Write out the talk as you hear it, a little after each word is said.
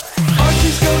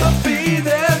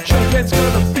Grant's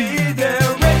gonna be there,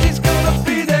 Reggie's gonna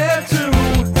be there too.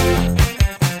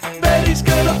 Betty's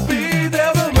gonna be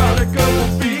there, Veronica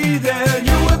will be there,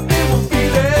 you and me will be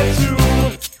there too.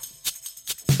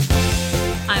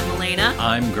 I'm Elena.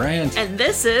 I'm Grant. And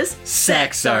this is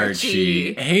Sex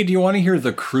Archie. Hey, do you want to hear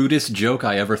the crudest joke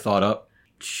I ever thought up?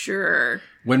 Sure.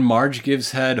 When Marge gives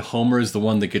head, Homer is the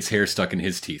one that gets hair stuck in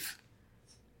his teeth.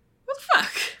 What the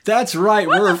fuck? That's right.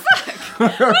 What the fuck?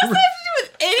 What does that have to do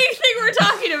with anything we're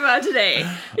talking about today?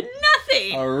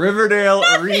 Nothing. A Riverdale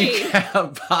Nothing.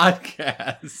 recap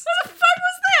podcast. What the fuck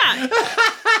was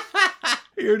that?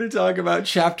 Here to talk about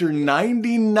chapter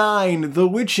 99, The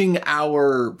Witching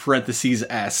Hour,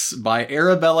 (S), by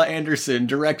Arabella Anderson,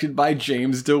 directed by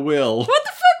James DeWill. What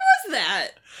the fuck was that?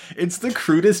 It's the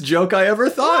crudest joke I ever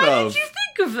thought Why of. did you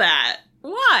think of that?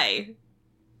 Why?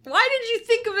 Why did you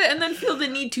think of it and then feel the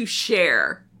need to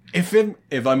share? If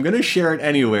I'm going to share it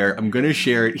anywhere, I'm going to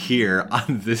share it here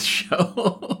on this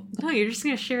show. No, you're just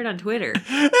going to share it on Twitter.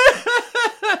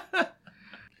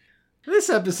 This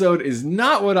episode is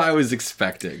not what I was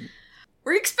expecting.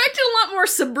 We're expecting a lot more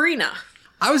Sabrina.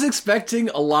 I was expecting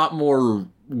a lot more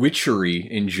witchery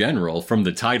in general from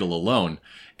the title alone.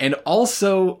 And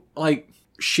also, like,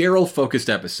 Cheryl-focused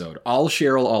episode. All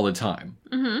Cheryl all the time.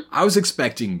 Mm-hmm. I was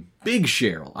expecting big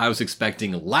Cheryl. I was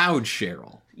expecting loud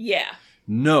Cheryl. Yeah.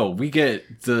 No, we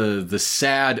get the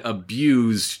sad,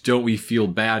 abused, don't we feel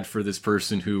bad for this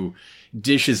person who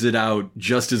dishes it out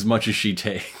just as much as she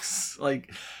takes.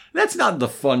 Like, that's not the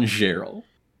fun Cheryl.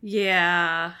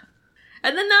 Yeah.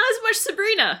 And then not as much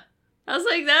Sabrina. I was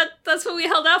like, that's what we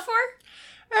held out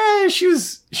for? She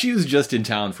was just in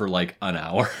town for like an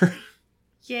hour.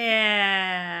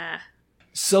 Yeah.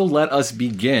 So let us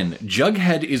begin.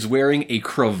 Jughead is wearing a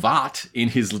cravat in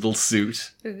his little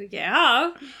suit.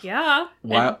 Yeah.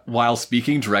 While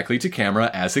speaking directly to camera,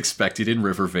 as expected in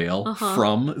Rivervale,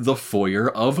 from the foyer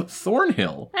of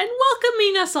Thornhill. And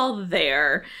welcoming us all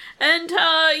there. And,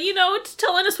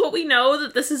 telling us what we know,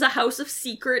 that this is a house of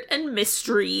secret and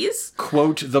mysteries.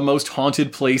 Quote, the most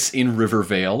haunted place in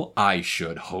Rivervale. I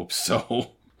should hope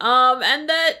so. And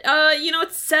that,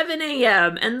 it's 7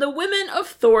 a.m., and the women of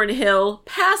Thornhill,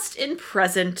 past and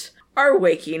present, are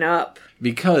waking up.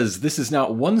 Because this is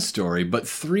not one story, but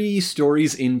 3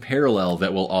 stories in parallel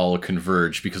that will all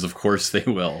converge, because of course they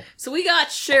will. So we got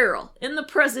Cheryl in the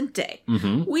present day.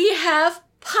 Mm-hmm. We have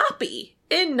Poppy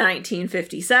in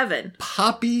 1957.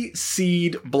 Poppy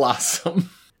Seed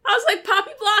Blossom. I was like,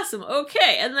 Poppy Blossom,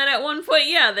 okay. And then at one point,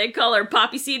 they call her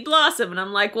Poppy Seed Blossom, and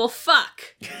I'm like, well, fuck.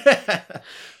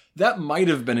 That might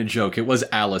have been a joke. It was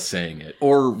Alice saying it.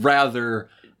 Or rather,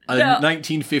 a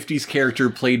 1950s character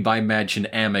played by Madchen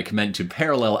Amick meant to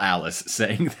parallel Alice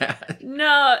saying that.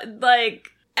 No, like,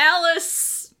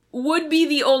 Alice would be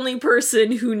the only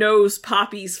person who knows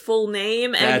Poppy's full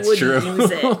name and That's would true.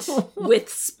 use it with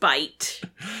spite.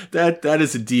 That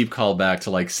is a deep callback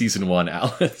to, like, season 1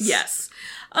 Alice. Yes.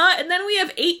 And then we have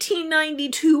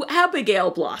 1892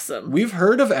 Abigail Blossom. We've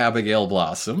heard of Abigail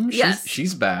Blossom. Yes.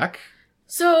 She's back.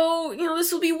 So,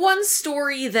 this will be one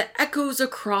story that echoes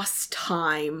across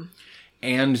time.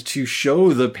 And to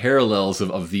show the parallels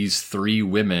of these 3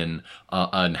 women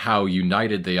and how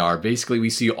united they are, basically we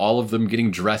see all of them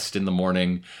getting dressed in the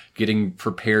morning, getting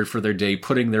prepared for their day,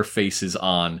 putting their faces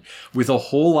on, with a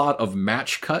whole lot of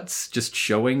match cuts, just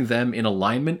showing them in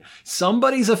alignment.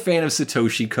 Somebody's a fan of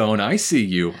Satoshi Kon. I see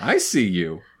you.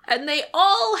 And they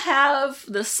all have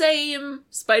the same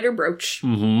spider brooch.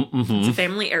 It's a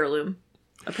family heirloom,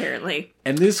 apparently.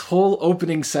 And this whole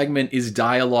opening segment is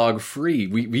dialogue free.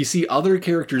 We see other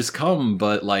characters come,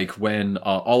 but like when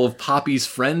all of Poppy's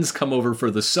friends come over for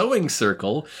the sewing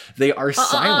circle, they are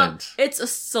silent. It's a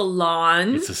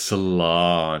salon. It's a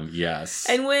salon, yes.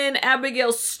 And when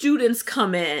Abigail's students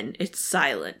come in, it's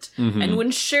silent. And when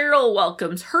Cheryl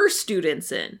welcomes her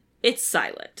students in, it's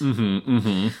silent.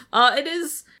 It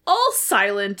is all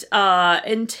silent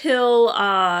until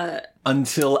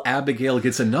Abigail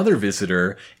gets another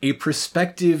visitor, a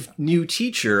prospective new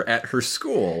teacher at her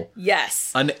school.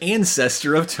 Yes. An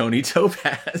ancestor of Tony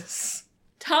Topaz.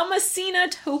 Thomasina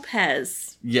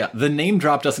Topaz. Yeah, the name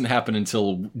drop doesn't happen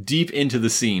until deep into the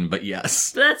scene, but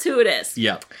yes. That's who it is.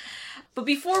 Yep. But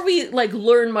before we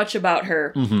learn much about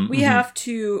her, we have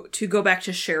to go back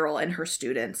to Cheryl and her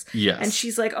students. Yes. And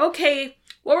she's like, okay,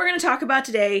 what we're going to talk about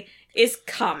today is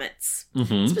comets.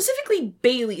 Specifically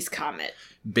Bailey's Comet.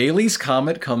 Bailey's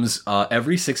Comet comes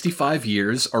every 65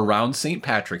 years around St.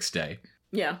 Patrick's Day.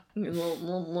 Yeah,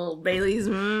 little Bailey's.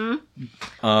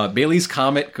 Bailey's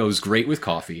Comet goes great with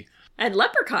coffee. And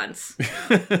leprechauns,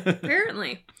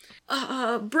 apparently.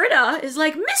 Britta is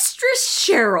like, Mistress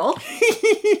Cheryl,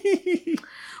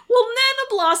 will Nana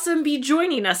Blossom be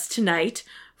joining us tonight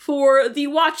for the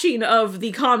watching of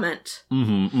the comment?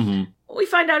 What we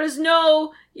find out is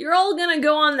no, you're all gonna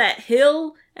go on that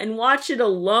hill and watch it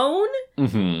alone,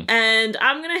 and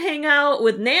I'm gonna hang out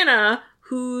with Nana,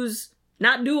 who's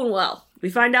not doing well.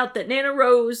 We find out that Nana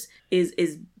Rose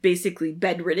is basically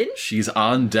bedridden. She's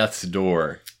on death's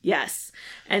door. Yes.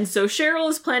 And so Cheryl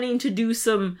is planning to do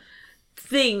some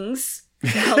things to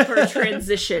help her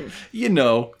transition. You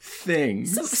know,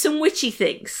 things. Some witchy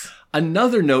things.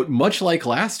 Another note, much like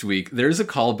last week, there's a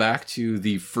callback to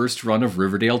the first run of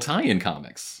Riverdale tie-in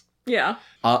comics. Yeah.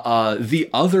 The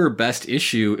other best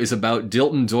issue is about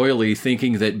Dilton Doily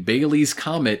thinking that Bailey's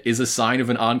comet is a sign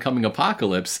of an oncoming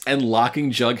apocalypse and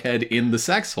locking Jughead in the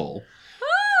sex hole.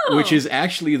 Oh. Which is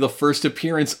actually the first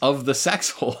appearance of the sex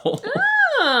hole.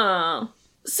 Oh.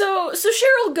 So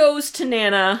Cheryl goes to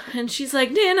Nana, and she's like,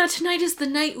 Nana, tonight is the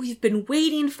night we've been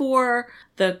waiting for.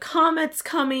 The comet's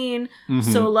coming.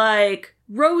 So, like,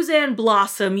 Roseanne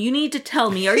Blossom, you need to tell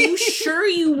me, are you sure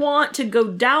you want to go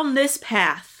down this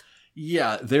path?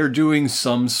 Yeah, they're doing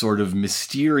some sort of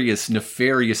mysterious,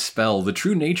 nefarious spell, the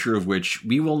true nature of which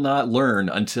we will not learn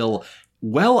until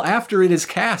well after it is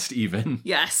cast, even.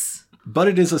 Yes. But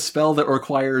it is a spell that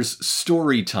requires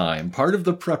story time. Part of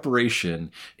the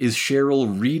preparation is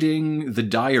Cheryl reading the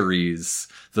diaries,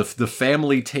 the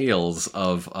family tales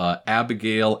of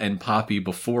Abigail and Poppy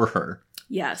before her.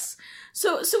 Yes.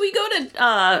 So we go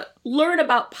to learn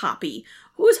about Poppy,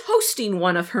 who is hosting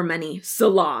one of her many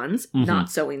salons, not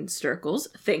sewing circles.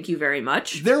 Thank you very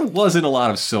much. There wasn't a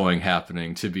lot of sewing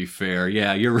happening, to be fair.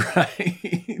 Yeah, you're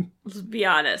right. Let's be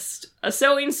honest. A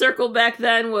sewing circle back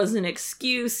then was an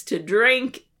excuse to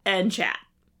drink and chat.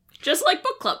 Just like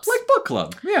book clubs. Like book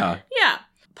club, yeah. Yeah.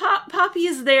 Poppy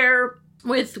is there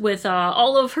with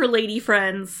all of her lady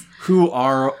friends. Who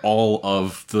are all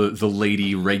of the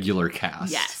lady regular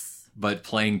cast. Yes. But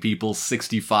playing people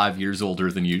 65 years older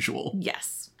than usual.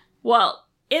 Yes. Well,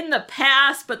 in the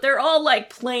past, but they're all like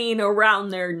playing around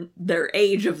their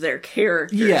age of their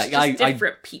characters. Yeah, just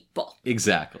different people.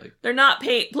 Exactly. They're not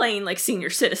playing like senior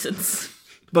citizens.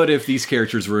 But if these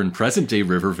characters were in present-day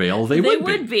Rivervale, they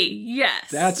would be.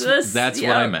 Yes. That's what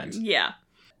I meant. Yeah.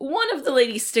 One of the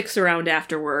ladies sticks around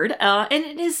afterward, and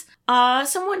it is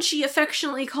someone she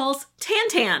affectionately calls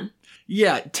Tan.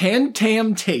 Yeah, Tam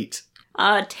Tate.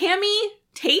 Tammy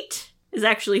Tate is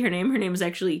actually her name. Her name is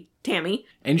actually Tammy.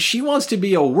 And she wants to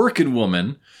be a working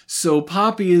woman, so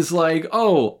Poppy is like,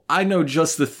 oh, I know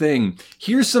just the thing.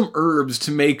 Here's some herbs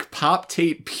to make Pop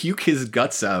Tate puke his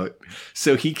guts out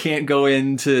so he can't go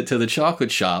into the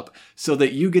chocolate shop, so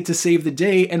that you get to save the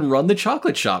day and run the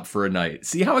chocolate shop for a night.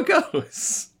 See how it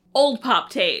goes. Old Pop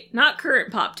Tate, not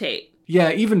current Pop Tate.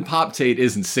 Yeah, even Pop Tate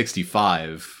isn't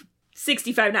 65.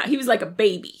 65 now. He was like a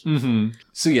baby.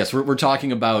 So yes, we're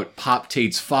talking about Pop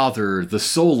Tate's father, the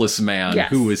soulless man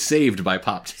who was saved by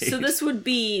Pop Tate. So this would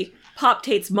be Pop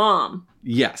Tate's mom.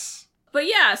 Yes. But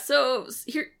yeah, so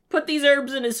here, put these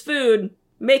herbs in his food,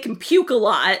 make him puke a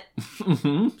lot,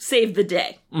 save the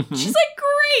day. She's like,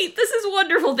 great, this is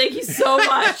wonderful, thank you so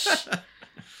much.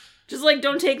 Just like,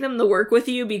 don't take them to work with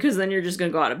you because then you're just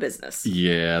going to go out of business.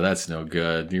 Yeah, that's no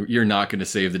good. You're not going to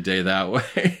save the day that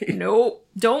way. Nope.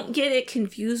 Don't get it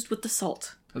confused with the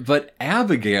salt. But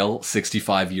Abigail,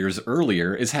 65 years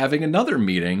earlier, is having another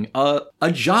meeting,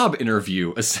 a job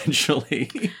interview,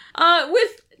 essentially.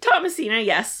 With Thomasina,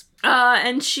 yes.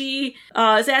 And she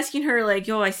is asking her, like,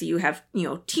 I see you have,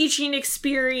 teaching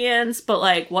experience, but,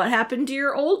 like, what happened to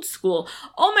your old school?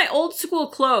 Oh, my old school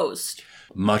closed.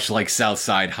 Much like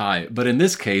Southside High. But in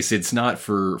this case, it's not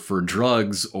for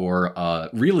drugs or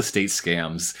real estate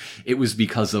scams. It was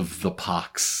because of the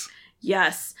pox.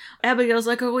 Yes. Abigail's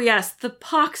like, oh yes, the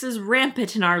pox is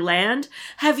rampant in our land.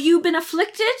 Have you been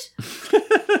afflicted?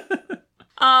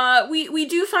 We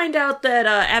do find out that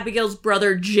Abigail's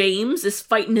brother James is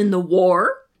fighting in the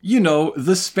war.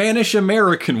 The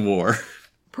Spanish-American War.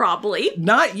 Probably.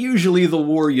 Not usually the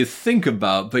war you think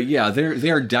about, but yeah,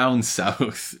 they're down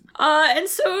south. And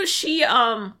so she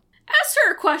asked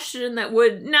her a question that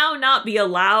would now not be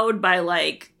allowed by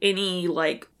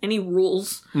any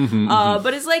rules.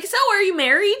 But it's like, so are you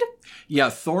married? Yeah,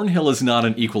 Thornhill is not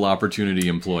an equal opportunity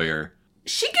employer.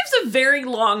 She gives a very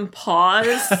long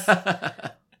pause,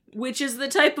 which is the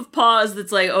type of pause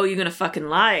that's like, oh, you're gonna fucking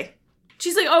lie.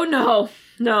 She's like, oh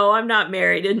no, I'm not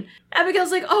married. And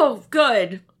Abigail's like, oh,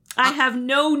 good. I have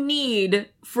no need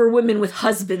for women with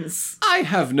husbands. I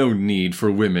have no need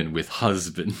for women with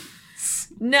husbands.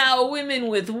 Now, women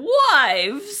with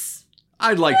wives...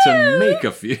 I'd like to make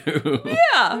a few.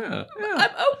 Yeah.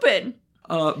 I'm open.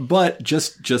 But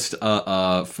just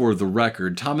for the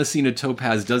record, Thomasina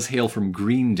Topaz does hail from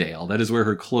Greendale. That is where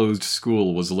her closed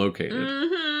school was located.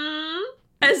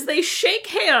 As they shake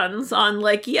hands on,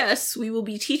 like, yes, we will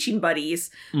be teaching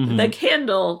buddies, the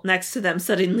candle next to them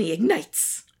suddenly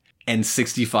ignites. And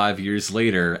 65 years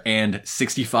later, and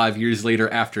 65 years later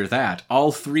after that,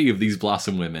 all three of these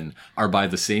Blossom Women are by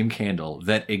the same candle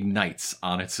that ignites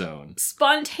on its own.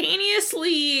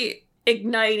 Spontaneously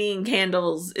igniting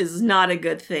candles is not a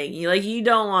good thing. You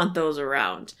don't want those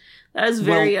around. That is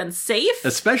very unsafe.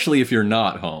 Especially if you're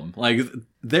not home. Like,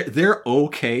 they're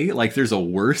okay. Like, there's a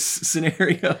worse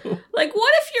scenario. Like,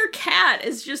 what if your cat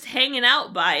is just hanging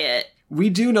out by it? We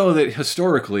do know that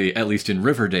historically, at least in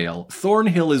Riverdale,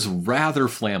 Thornhill is rather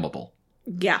flammable.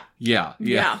 Yeah.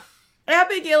 Yeah.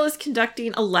 Abigail is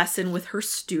conducting a lesson with her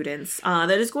students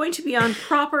that is going to be on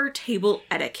proper table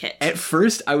etiquette. At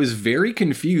first, I was very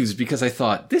confused because I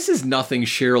thought, this is nothing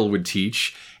Cheryl would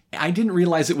teach. I didn't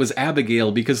realize it was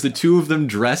Abigail because the two of them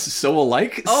dress so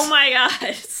alike. Oh my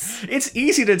god. It's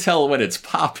easy to tell when it's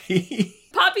Poppy.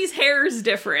 Poppy's hair is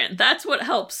different. That's what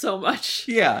helps so much.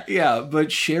 Yeah, but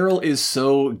Cheryl is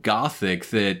so gothic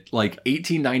that, like,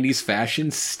 1890s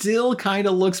fashion still kind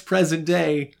of looks present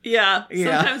day. Yeah,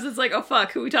 sometimes it's like, oh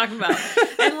fuck, who are we talking about?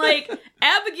 And, like,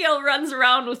 Abigail runs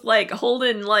around with, like,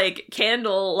 holding, like,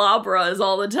 candelabras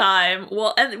all the time.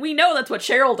 Well, and we know that's what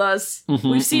Cheryl does.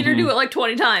 We've seen her do it, like,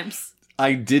 20 times.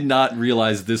 I did not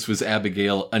realize this was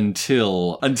Abigail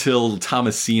until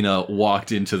Thomasina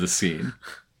walked into the scene.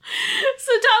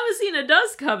 So Thomasina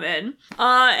does come in,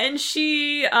 and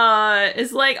she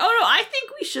is like, oh no, I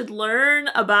think we should learn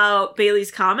about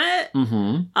Bailey's Comet.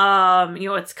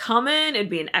 It's coming. It'd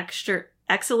be an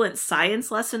excellent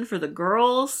science lesson for the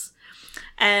girls.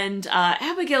 And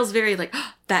Abigail's very like,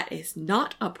 oh, that is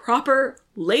not a proper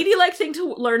ladylike thing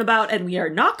to learn about, and we are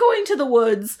not going to the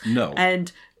woods. No. And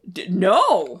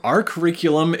no. Our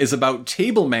curriculum is about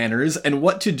table manners and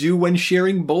what to do when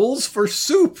sharing bowls for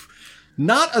soup.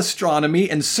 Not astronomy,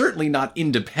 and certainly not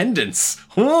independence.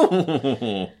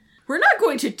 We're not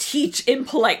going to teach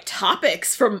impolite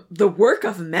topics from the work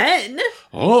of men.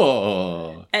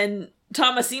 Oh. And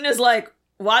Thomasina's like,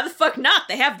 why the fuck not?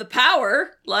 They have the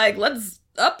power. Like, let's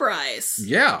uprise.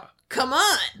 Yeah. Come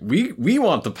on. We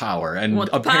want the power. And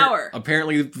want the power.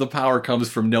 Apparently the power comes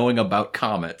from knowing about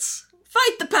comets.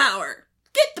 Fight the power.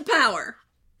 Get the power.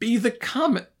 Be the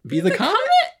comet. Be the comet?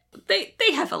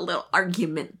 They have a little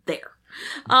argument there.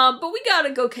 But we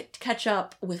gotta go catch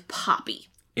up with Poppy.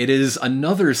 It is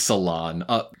another salon.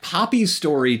 Poppy's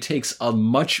story takes a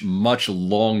much, much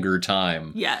longer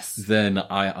time. Yes. Than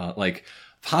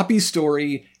Poppy's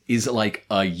story is like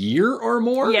a year or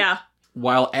more. Yeah.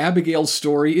 While Abigail's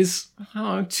story is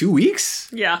 2 weeks.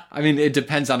 Yeah. I mean, it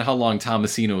depends on how long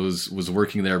Thomasina was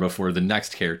working there before the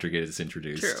next character gets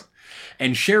introduced. True.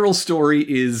 And Cheryl's story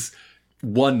is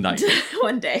one night.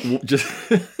 One day.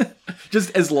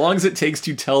 Just as long as it takes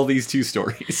to tell these two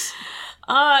stories.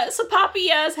 So Poppy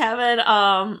is having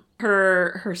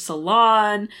her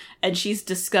salon, and she's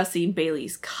discussing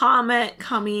Bailey's Comet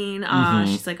coming.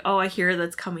 She's like, oh, I hear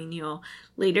that's coming,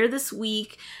 later this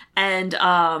week. And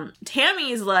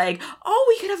Tammy's like, oh,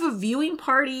 we could have a viewing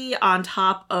party on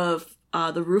top of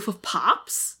the roof of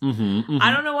Pops.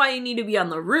 I don't know why you need to be on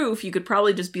the roof. You could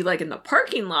probably just be like in the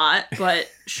parking lot, but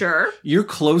sure. You're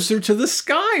closer to the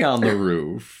sky on the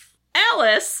roof.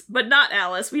 Alice, but not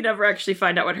Alice. We never actually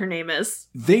find out what her name is.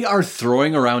 They are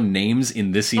throwing around names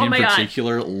in this scene in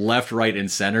particular, God. Left, right, and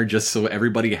center, just so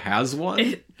everybody has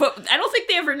one. But I don't think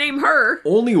they ever name her.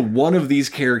 Only one of these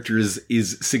characters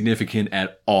is significant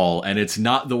at all, and it's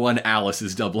not the one Alice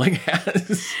is doubling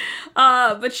as.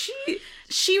 But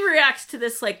she reacts to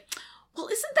this like, well,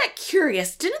 isn't that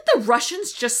curious? Didn't the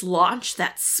Russians just launch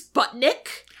that Sputnik?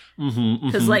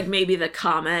 Because like maybe the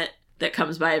comet that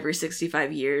comes by every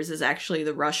 65 years is actually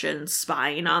the Russians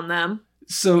spying on them.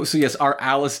 So yes, our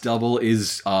Alice double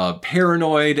is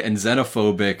paranoid and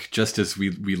xenophobic, just as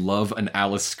we love an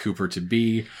Alice Cooper to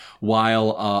be,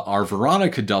 while our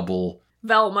Veronica double,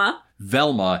 Velma,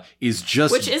 is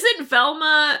just... Which isn't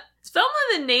Velma... Is Velma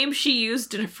the name she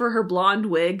used for her blonde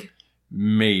wig?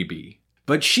 Maybe.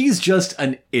 But she's just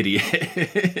an idiot.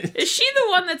 Is she the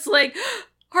one that's like,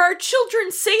 are our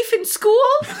children safe in school?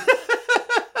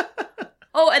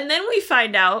 Oh, and then we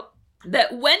find out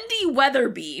that Wendy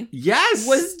Weatherby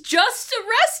was just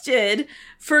arrested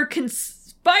for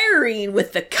conspiring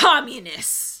with the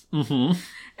communists.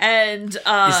 And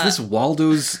is this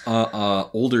Waldo's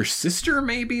older sister,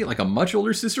 maybe? Like a much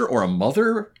older sister or a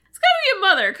mother? It's gotta be a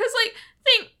mother, because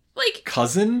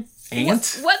cousin?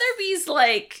 Aunt? Weatherby's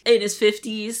like in his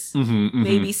 50s,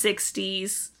 maybe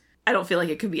 60s. I don't feel like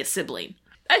it could be a sibling.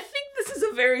 I think this is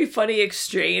a very funny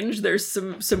exchange. There's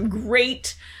some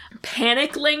great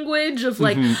panic language of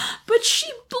like, but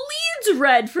she bleeds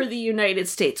red for the United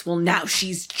States. Well, now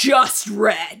she's just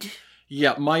red.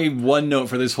 Yeah, my one note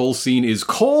for this whole scene is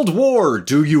Cold War.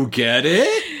 Do you get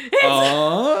it?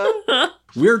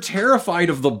 We're terrified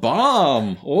of the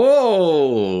bomb.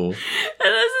 Whoa. And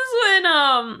this is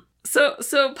when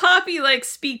so Poppy like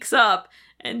speaks up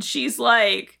and she's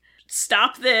like,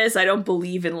 stop this. I don't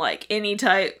believe in like any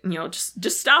type,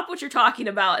 just stop what you're talking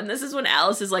about. And this is when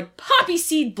Alice is like, poppy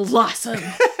seed blossom.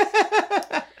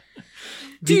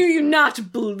 Do you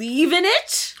not believe in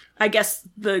it? I guess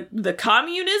the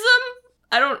communism?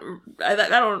 I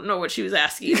don't know what she was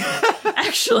asking,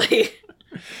 actually.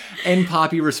 And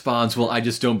Poppy responds, well, I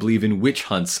just don't believe in witch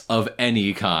hunts of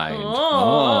any kind.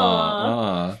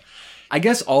 I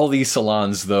guess all these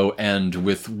salons, though, end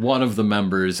with one of the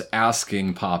members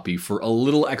asking Poppy for a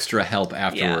little extra help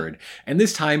afterward. Yeah. And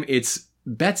this time it's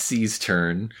Betsy's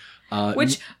turn.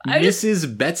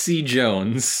 Mrs. Betsy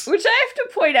Jones. Which I have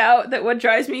to point out that what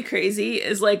drives me crazy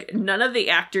is, like, none of the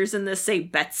actors in this say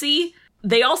Betsy.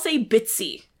 They all say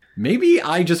Bitsy. Maybe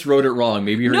I just wrote it wrong.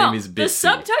 Maybe her name is Bitsy. The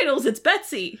subtitles, it's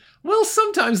Betsy. Well,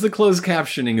 sometimes the closed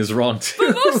captioning is wrong, too.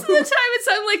 But most of the time it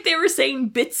sounded like they were saying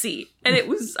Bitsy. And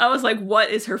I was like, what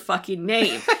is her fucking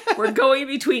name? We're going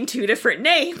between two different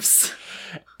names.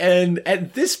 And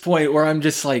at this point where I'm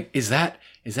just like, is that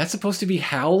supposed to be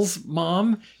Hal's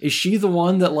mom? Is she the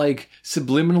one that, like,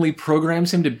 subliminally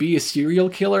programs him to be a serial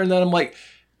killer? And then I'm like,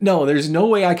 no, there's no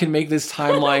way I can make this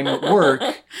timeline work,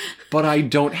 but I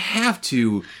don't have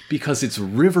to because it's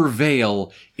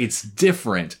Rivervale. It's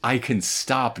different. I can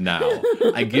stop now.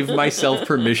 I give myself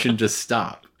permission to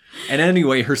stop. And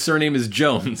anyway, her surname is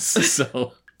Jones,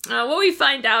 so... what we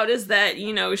find out is that,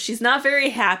 she's not very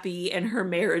happy in her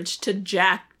marriage to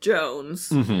Jack Jones.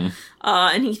 Mm-hmm.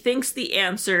 And he thinks the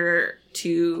answer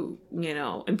to,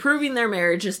 improving their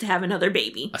marriage is to have another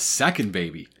baby. A second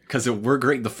baby. Because it worked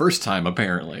great the first time,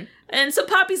 apparently. And so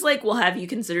Poppy's like, well, have you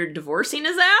considered divorcing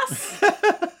his ass?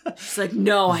 She's like,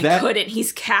 no, I couldn't.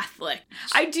 He's Catholic.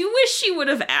 I do wish she would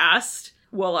have asked,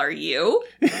 well, are you?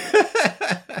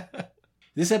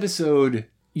 This episode,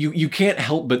 you can't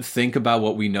help but think about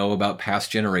what we know about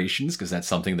past generations, because that's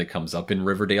something that comes up in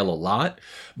Riverdale a lot.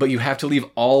 But you have to leave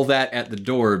all that at the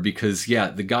door because,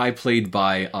 the guy played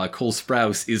by Cole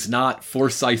Sprouse is not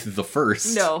Forsyth the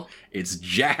First. No. It's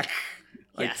Jack.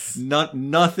 Yes.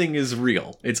 Nothing is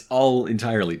real. It's all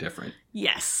entirely different.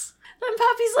 Yes. Then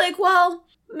Poppy's like, well,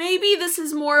 maybe this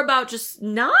is more about just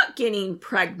not getting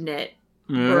pregnant.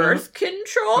 Birth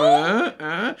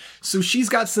control? So she's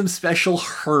got some special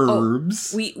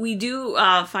herbs. We do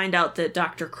find out that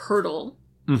Dr. Curdle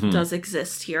does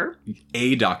exist here.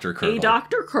 A Dr. Curdle. A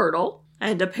Dr. Curdle.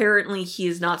 And apparently he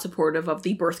is not supportive of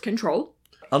the birth control.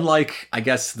 Unlike, I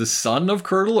guess, the son of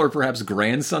Curdle, or perhaps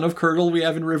grandson of Curdle we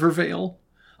have in Rivervale.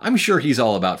 I'm sure he's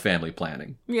all about family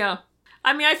planning. Yeah.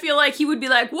 I mean, I feel like he would be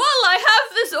like, well, I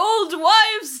have this old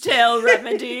wives' tale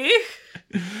remedy.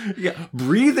 Yeah,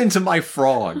 breathe into my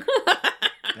frog.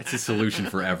 That's a solution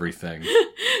for everything.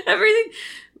 Everything.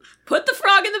 Put the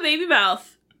frog in the baby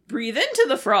mouth. Breathe into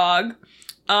the frog.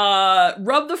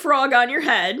 Rub the frog on your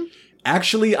head.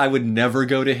 Actually, I would never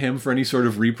go to him for any sort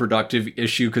of reproductive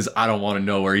issue because I don't want to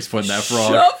know where he's putting that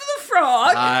frog. Shove the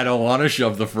frog. I don't want to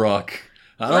shove the frog.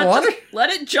 I don't want to. Let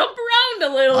it jump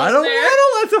around a little. I don't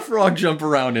want to let the frog jump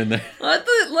around in there. Let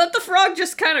the frog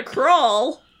just kind of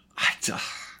crawl.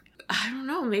 I don't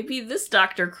know. Maybe this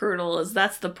Dr. Curdle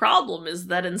that's the problem, is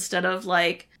that instead of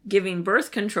like giving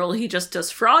birth control, he just does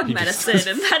frog medicine,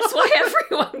 and that's why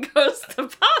everyone goes to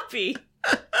Poppy.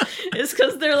 It's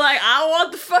because they're like, I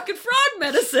want the fucking frog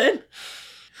medicine.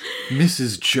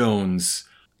 Mrs. Jones,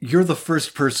 you're the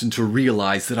first person to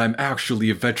realize that I'm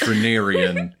actually a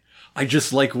veterinarian. I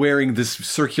just like wearing this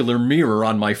circular mirror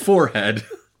on my forehead.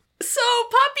 So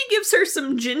Poppy gives her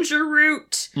some ginger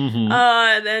root.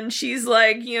 And then she's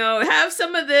like, have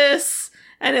some of this,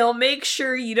 and it'll make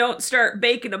sure you don't start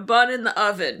baking a bun in the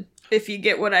oven. If you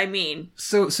get what I mean.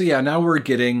 So yeah, now we're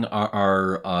getting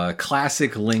our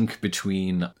classic link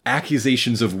between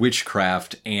accusations of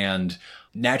witchcraft and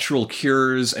natural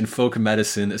cures and folk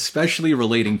medicine, especially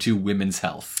relating to women's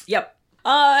health. Yep.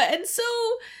 And so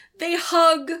they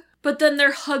hug, but then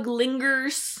their hug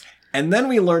lingers. And then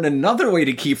we learn another way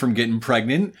to keep from getting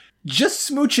pregnant. Just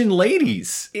smooching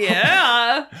ladies.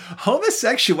 Yeah.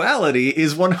 Homosexuality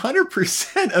is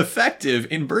 100% effective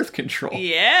in birth control.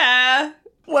 Yeah.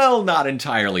 Well, not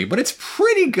entirely, but it's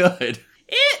pretty good.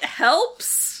 It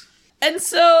helps. And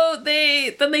so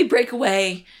they break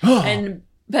away. And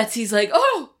Betsy's like,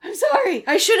 oh, I'm sorry.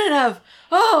 I shouldn't have.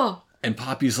 Oh! And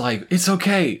Poppy's like, it's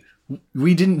okay.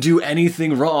 We didn't do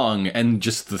anything wrong. And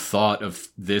just the thought of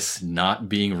this not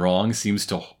being wrong seems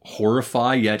to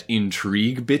horrify yet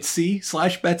intrigue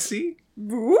Bitsy/Betsy.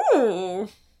 Ooh.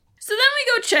 So then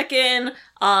we go check in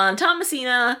on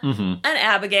Thomasina and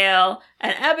Abigail.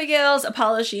 And Abigail's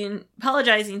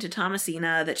apologizing to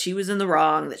Thomasina that she was in the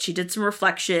wrong, that she did some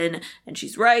reflection, and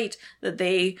she's right, that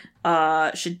they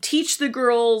should teach the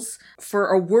girls for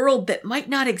a world that might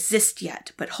not exist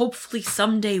yet, but hopefully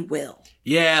someday will.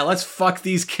 Yeah, let's fuck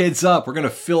these kids up. We're gonna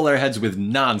fill their heads with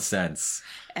nonsense.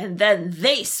 And then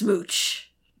they smooch.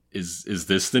 Is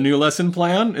this the new lesson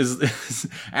plan? Is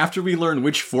after we learn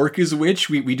which fork is which,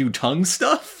 we do tongue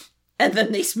stuff? And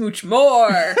then they smooch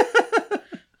more.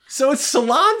 So it's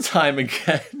salon time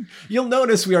again. You'll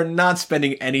notice we are not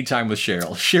spending any time with Cheryl.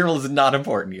 Cheryl is not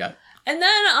important yet. And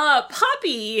then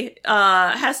Poppy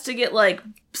has to get, like,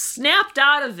 snapped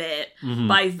out of it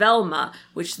by Velma,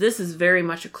 which this is very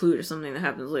much a clue to something that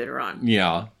happens later on.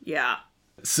 Yeah. Yeah.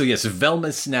 So yes,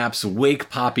 Velma snaps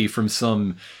wake Poppy from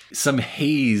some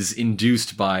haze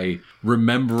induced by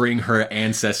remembering her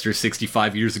ancestor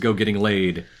 65 years ago getting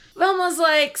laid. Velma's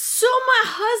like, so my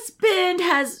husband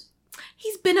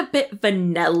he's been a bit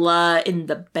vanilla in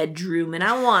the bedroom, and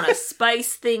I want to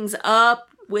spice things up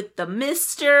with the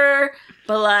mister,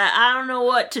 but like, I don't know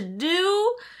what to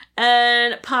do.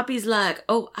 And Poppy's like,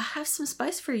 oh, I have some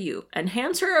spice for you, and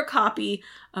hands her a copy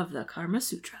of the Kama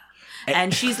Sutra.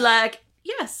 And she's like,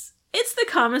 yes, it's the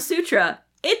Kama Sutra.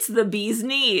 It's the bee's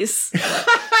knees.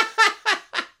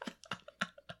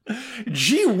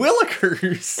 Gee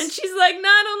willikers! And she's like,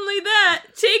 not only that,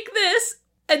 take this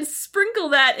and sprinkle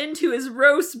that into his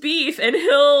roast beef and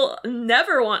he'll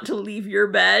never want to leave your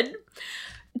bed.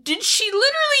 Did she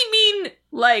literally mean,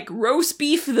 like, roast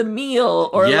beef the meal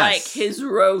or, Yes. like, his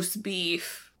roast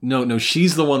beef? No,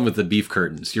 she's the one with the beef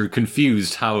curtains. You're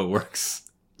confused how it works.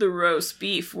 The roast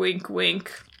beef, wink,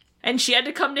 wink. And she had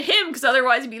to come to him because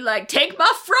otherwise he'd be like, take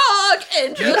my frog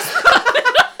and just...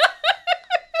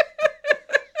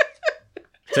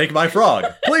 Take my frog,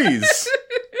 please.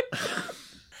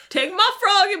 take my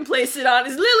frog and place it on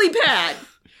his lily pad.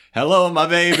 Hello, my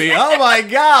baby. Oh my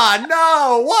god,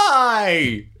 no,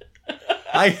 why?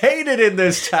 I hate it in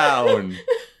this town.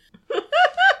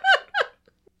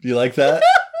 You like that?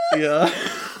 Yeah.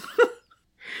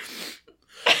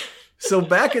 So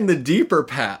back in the deeper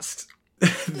past,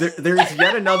 there's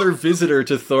yet another visitor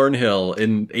to Thornhill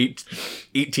in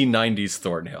 1890s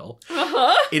Thornhill.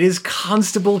 Uh-huh. It is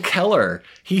Constable Keller.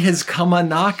 He has come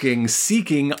a-knocking,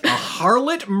 seeking a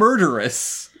harlot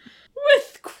murderess.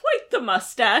 With quite the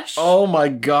mustache. Oh my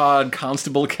god,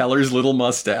 Constable Keller's little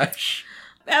mustache.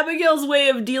 Abigail's way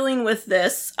of dealing with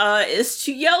this is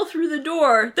to yell through the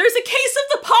door, there's a case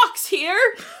of the pox here!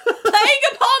 Plague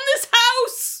upon this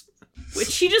house! Which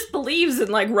she just believes and,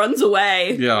 like, runs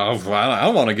away. Yeah, well, I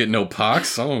don't want to get no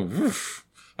pox. I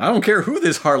don't care who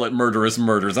this harlot murderess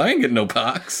murders. I ain't getting no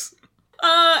pox.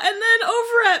 And then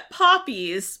over at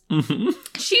Poppy's,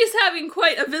 she's having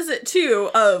quite a visit, too,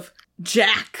 of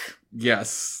Jack.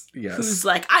 Yes. Who's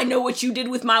like, I know what you did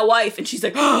with my wife. And she's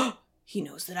like, oh, he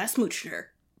knows that I smooched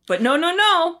her. But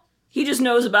no. He just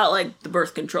knows about, like, the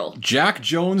birth control. Jack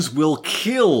Jones will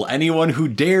kill anyone who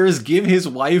dares give his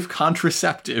wife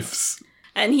contraceptives.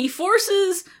 And he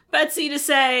forces Betsy to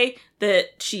say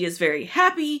that she is very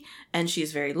happy and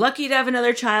she's very lucky to have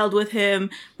another child with him.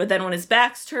 But then when his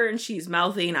back's turned, she's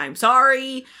mouthing, I'm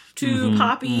sorry to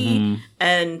Poppy.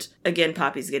 And again,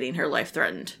 Poppy's getting her life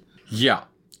threatened. Yeah.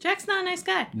 Jack's not a nice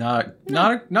guy. Not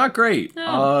great.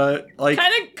 No. Like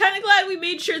kind of glad we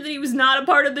made sure that he was not a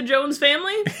part of the Jones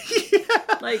family.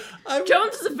 yeah. Like,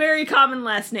 Jones is a very common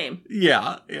last name.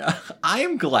 Yeah.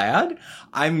 I'm glad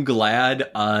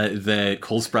that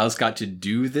Cole Sprouse got to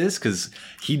do this because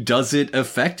he does it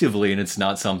effectively and it's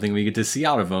not something we get to see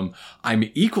out of him. I'm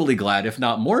equally glad, if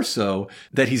not more so,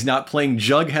 that he's not playing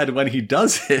Jughead when he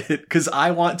does it because I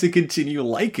want to continue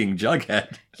liking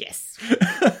Jughead. Yes.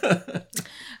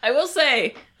 I will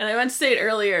say, and I meant to say it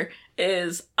earlier,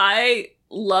 is I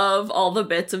love all the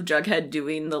bits of Jughead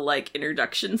doing the, like,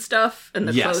 introduction stuff and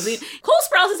the closing. Cole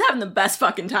Sprouse is having the best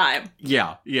fucking time.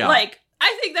 Yeah. Like,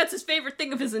 I think that's his favorite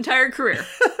thing of his entire career.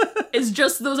 is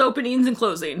just those openings and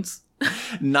closings.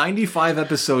 95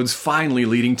 episodes finally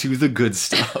leading to the good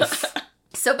stuff.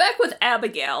 So back with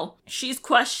Abigail, she's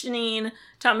questioning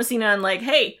Thomasina and like,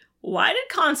 hey, why did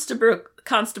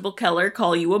Constable Keller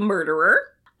call you a murderer?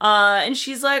 And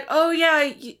she's like, oh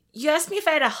yeah, you asked me if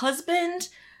I had a husband?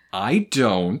 I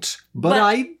don't, but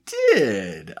I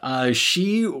did.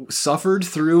 She suffered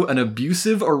through an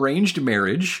abusive arranged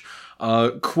marriage.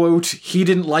 Quote, he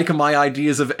didn't like my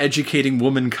ideas of educating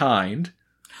womankind.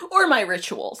 or my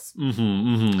rituals.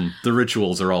 The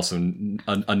rituals are also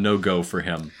a no-go for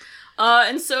him.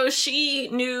 And so she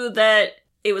knew that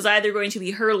it was either going to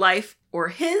be her life or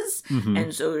his,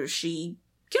 and so she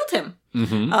killed him.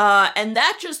 And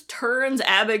that just turns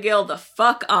Abigail the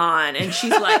fuck on, and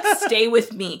she's like, stay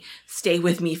with me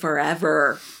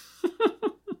forever.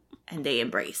 And they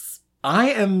embrace.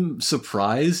 I am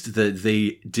surprised that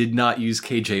they did not use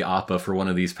KJ Appa for one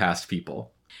of these past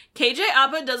people. KJ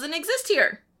Appa doesn't exist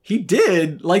here. He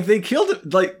did. Like, they killed him.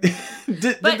 Like,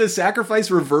 did the sacrifice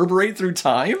reverberate through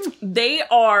time? They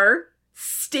are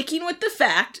sticking with the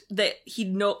fact that he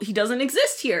doesn't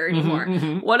exist here anymore.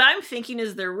 What I'm thinking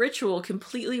is their ritual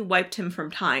completely wiped him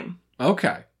from time.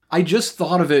 Okay. I just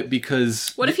thought of it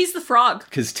because... What if he's the frog?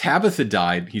 Because Tabitha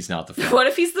died. He's not the frog. What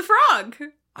if he's the frog?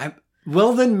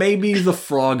 Well, then maybe the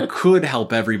frog could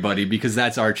help everybody because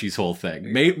that's Archie's whole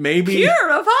thing. Maybe...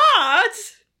 Pure of heart!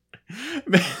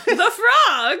 The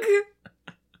frog!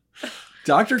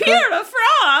 Pure of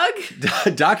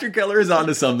frog! Dr. Keller is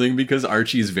onto something because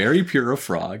Archie's very pure of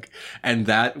frog, and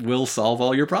that will solve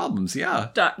all your problems, yeah.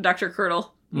 Dr.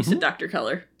 Curdle. You said Dr.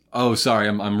 Keller. Oh, sorry,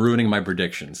 I'm ruining my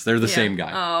predictions. They're the same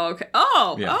guy. Oh, okay.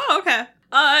 Oh, okay.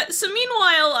 So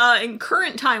meanwhile, in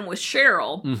current time with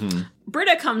Cheryl,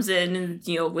 Britta comes in,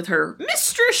 and, with her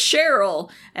Mistress Cheryl,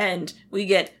 and we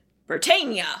get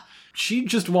Britannia. She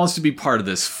just wants to be part of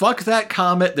this. Fuck that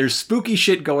comet, there's spooky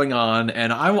shit going on,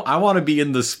 and I want to be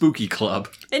in the spooky club.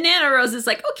 And Nana Rose is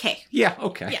like, okay. Yeah,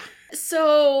 okay. Yeah.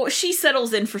 So she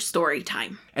settles in for story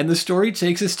time. And the story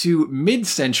takes us to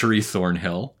mid-century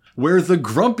Thornhill, where the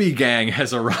Grumpy Gang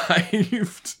has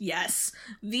arrived. Yes.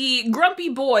 The Grumpy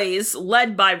Boys,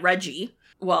 led by Reggie,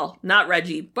 well, not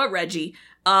Reggie, but Reggie,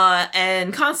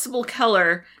 and Constable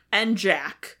Keller and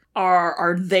Jack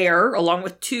are there, along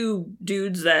with two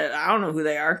dudes that I don't know who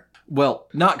they are. Well,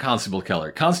 not Constable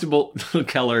Keller. Constable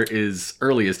Keller is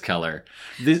earliest Keller.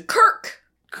 Kirk!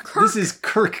 This is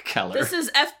Kirk Keller. This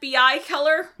is FBI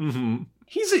Keller.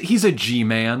 He's a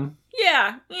G-man.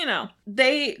 Yeah,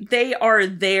 they are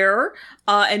there,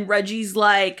 and Reggie's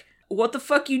like, what the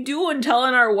fuck you doing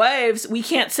telling our wives we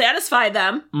can't satisfy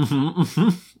them?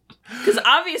 Because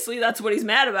obviously that's what he's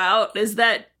mad about, is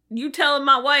that you telling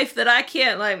my wife that I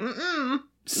can't,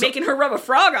 making her rub a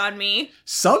frog on me.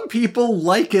 Some people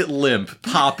like it limp,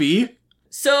 Poppy.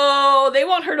 So they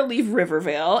want her to leave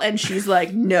Rivervale, and she's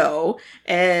like, no,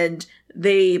 and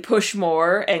they push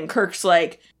more, and Kirk's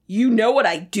like, you know what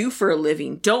I do for a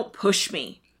living, don't push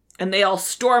me. And they all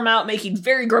storm out, making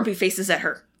very grumpy faces at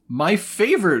her. My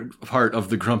favorite part of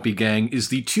the Grumpy Gang is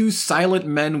the two silent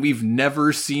men we've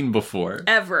never seen before.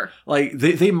 Ever. Like,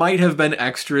 they might have been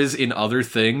extras in other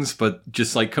things, but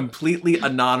just, completely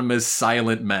anonymous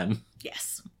silent men.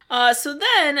 Yes. So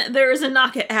then there is a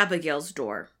knock at Abigail's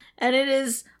door, and it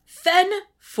is Fen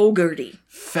Fogarty.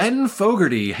 Fen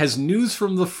Fogarty has news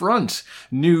from the front.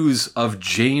 News of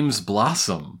James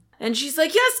Blossom. And she's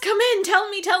like, yes, come in, tell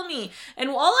me. And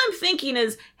all I'm thinking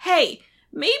is, hey,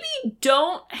 maybe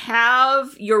don't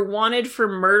have your wanted for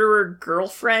murderer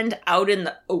girlfriend out in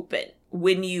the open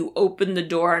when you open the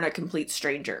door on a complete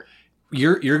stranger.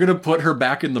 You're gonna put her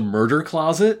back in the murder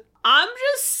closet? I'm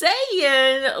just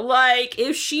saying,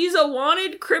 if she's a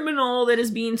wanted criminal that is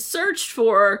being searched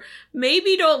for,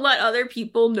 maybe don't let other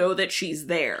people know that she's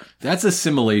there. That's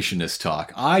assimilationist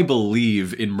talk. I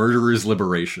believe in murderer's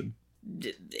liberation.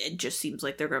 It just seems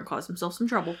like they're going to cause themselves some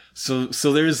trouble. So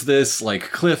there's this,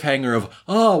 cliffhanger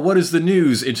of, what is the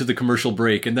news, into the commercial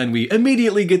break, and then we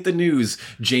immediately get the news.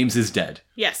 James is dead.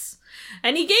 Yes.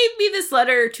 And he gave me this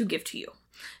letter to give to you.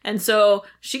 And so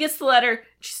she gets the letter,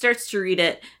 she starts to read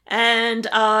it, and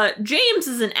James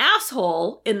is an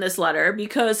asshole in this letter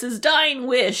because his dying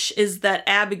wish is that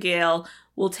Abigail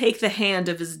will take the hand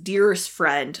of his dearest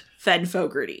friend, Fen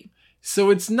Fogarty.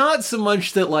 So it's not so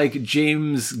much that,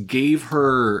 James gave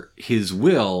her his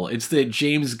will, it's that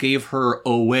James gave her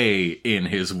away in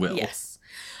his will. Yes.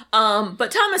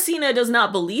 But Thomasina does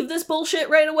not believe this bullshit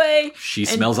right away. She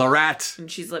smells a rat.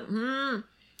 And she's like,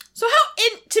 So how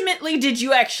intimately did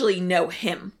you actually know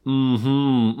him?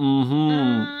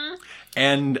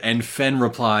 And Fen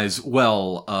replies,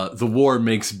 well, the war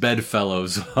makes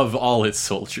bedfellows of all its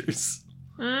soldiers.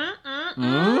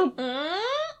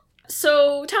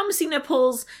 So Thomasina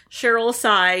pulls Cheryl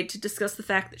aside to discuss the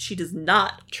fact that she does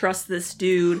not trust this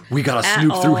dude. We gotta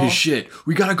snoop through his shit.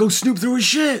 We gotta go snoop through his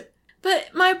shit.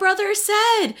 But my brother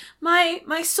said, my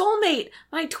soulmate,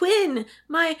 my twin,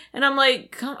 and I'm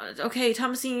like, okay,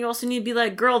 Thomasina, you also need to be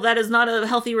like, girl, that is not a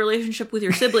healthy relationship with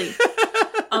your sibling.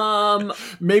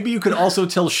 Maybe you could also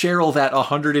tell Cheryl that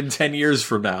 110 years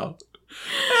from now.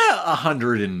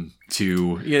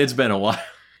 102. Yeah, it's been a while.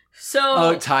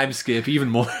 So time skip, even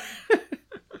more.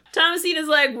 Thomasina's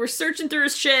like, we're searching through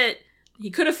his shit. He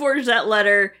could have forged that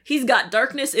letter. He's got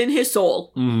darkness in his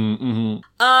soul. Meanwhile,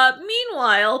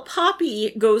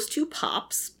 Poppy goes to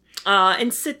Pops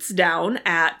and sits down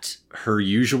at... her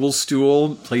usual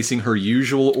stool, placing her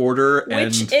usual order,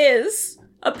 which is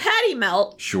a patty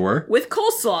melt Sure. with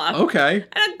coleslaw Okay.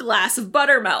 and a glass of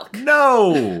buttermilk.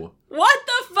 No! What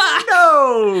the fuck?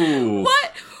 No!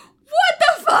 What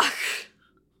the fuck?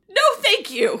 No, thank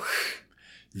you.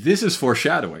 This is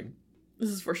foreshadowing. This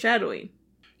is foreshadowing.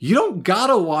 You don't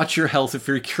gotta watch your health if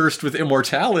you're cursed with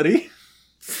immortality.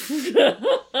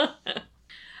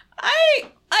 I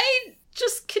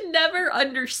just can never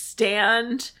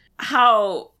understand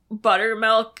how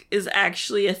buttermilk is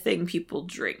actually a thing people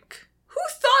drink. Who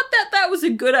thought that was a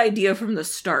good idea from the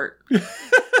start?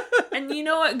 And you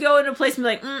know what? Go into a place and be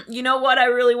like, you know what I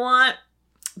really want?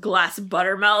 Glass of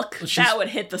buttermilk. That would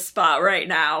hit the spot right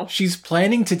now. She's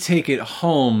planning to take it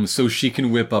home so she can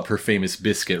whip up her famous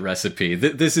biscuit recipe.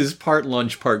 This is part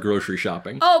lunch, part grocery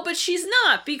shopping. Oh, but she's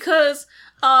not, because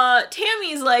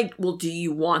Tammy's like, well, do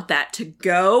you want that to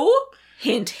go?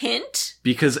 Hint, hint.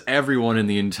 Because everyone in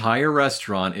the entire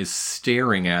restaurant is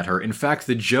staring at her. In fact,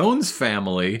 the Jones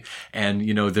family and,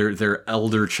 their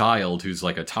elder child, who's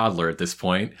like a toddler at this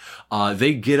point,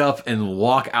 they get up and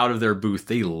walk out of their booth.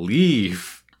 They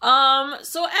leave.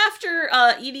 So after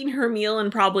eating her meal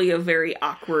in probably a very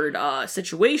awkward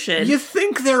situation. You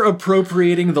think they're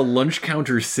appropriating the lunch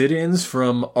counter sit-ins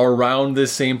from around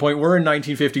this same point? We're in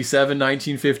 1957,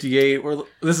 1958.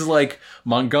 This is like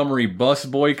Montgomery bus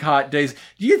boycott days.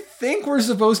 Do you think we're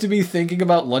supposed to be thinking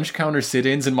about lunch counter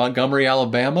sit-ins in Montgomery,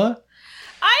 Alabama?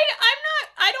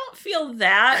 I don't feel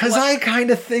that. Because I kind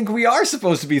of think we are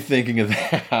supposed to be thinking of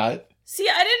that. See,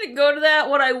 I didn't go to that.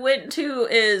 What I went to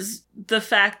is the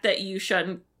fact that you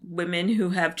shun women who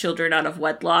have children out of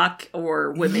wedlock,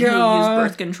 or women who use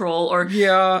birth control, or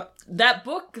that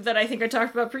book that I think I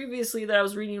talked about previously that I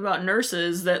was reading about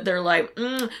nurses, that they're like,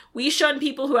 we shun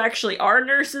people who actually are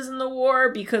nurses in the war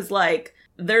because, like,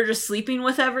 they're just sleeping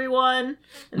with everyone.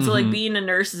 And so, like, being a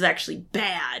nurse is actually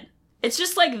bad. It's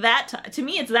just like that. To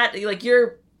me, it's that, like,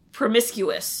 you're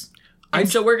promiscuous. And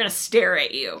so we're going to stare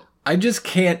at you. I just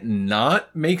can't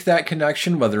not make that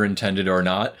connection, whether intended or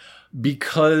not,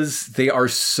 because they are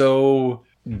so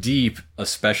deep,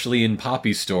 especially in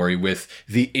Poppy's story, with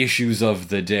the issues of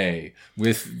the day,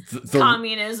 with the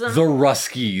communism, the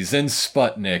Ruskies and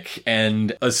Sputnik,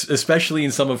 and especially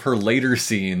in some of her later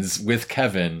scenes with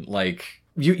Kevin, like...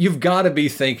 You've got to be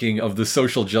thinking of the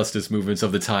social justice movements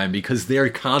of the time because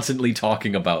they're constantly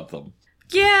talking about them.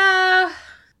 Yeah...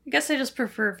 I guess I just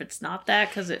prefer if it's not that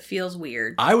because it feels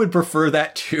weird. I would prefer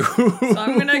that too. So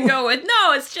I'm going to go with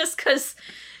no, it's just because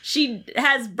she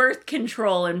has birth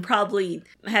control and probably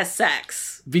has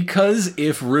sex. Because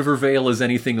if Rivervale is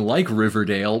anything like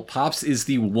Riverdale, Pops is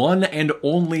the one and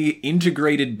only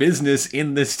integrated business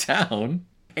in this town.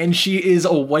 And she is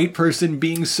a white person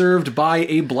being served by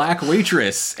a black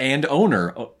waitress and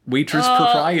owner, waitress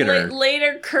proprietor.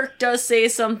 Later, Kirk does say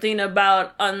something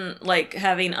about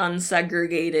having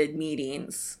unsegregated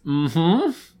meetings.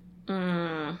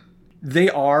 They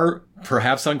are,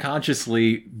 perhaps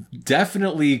unconsciously,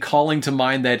 definitely calling to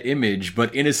mind that image,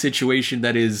 but in a situation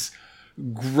that is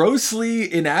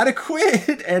grossly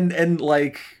inadequate and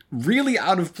like really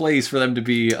out of place for them to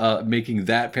be making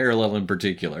that parallel in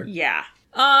particular. Yeah.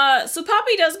 So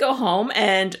Poppy does go home,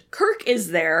 and Kirk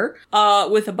is there,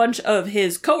 with a bunch of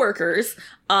his coworkers,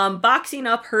 boxing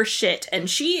up her shit, and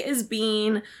she is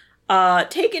being,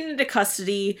 taken into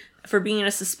custody for being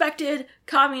a suspected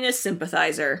communist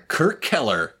sympathizer. Kirk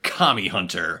Keller, commie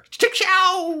hunter.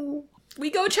 Chow! We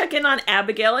go check in on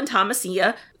Abigail and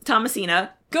Thomasina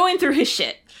going through his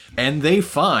shit. And they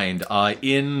find,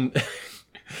 in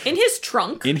his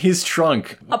trunk.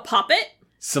 A puppet.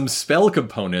 Some spell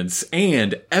components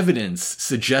and evidence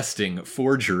suggesting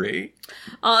forgery.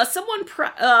 A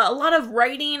lot of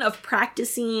writing of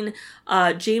practicing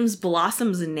James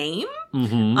Blossom's name,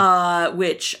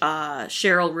 which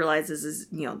Cheryl realizes is,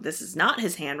 this is not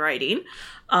his handwriting.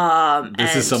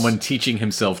 This is someone teaching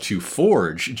himself to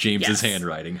forge James's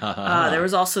handwriting. There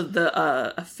was also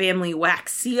a family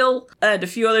wax seal and a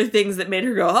few other things that made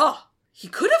her go, oh, he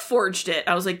could have forged it.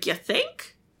 I was like, you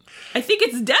think? I think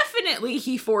it's definitely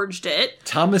he forged it.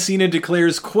 Thomasina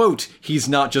declares, quote, he's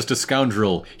not just a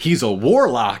scoundrel, he's a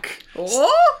warlock.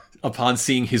 Oh? Upon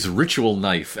seeing his ritual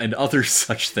knife and other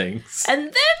such things. And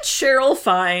then Cheryl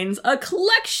finds a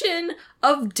collection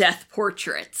of death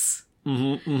portraits.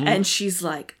 And she's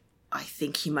like, I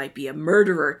think he might be a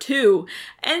murderer too.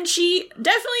 And she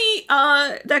definitely,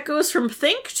 that goes from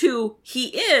think to he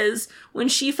is when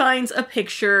she finds a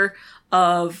picture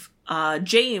of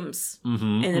James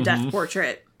in the death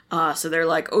portrait. So they're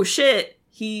like, oh shit,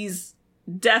 he's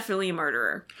definitely a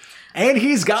murderer. And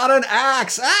he's got an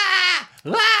axe! Ah!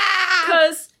 Ah!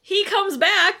 Because he comes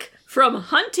back from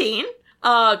hunting,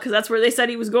 because that's where they said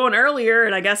he was going earlier,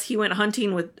 and I guess he went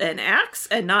hunting with an axe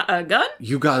and not a gun.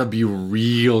 You gotta be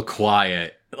real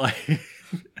quiet. Like,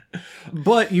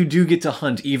 but you do get to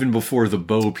hunt even before the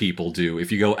bow people do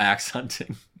if you go axe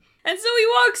hunting. And so he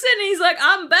walks in and he's like,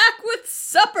 I'm back with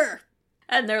supper.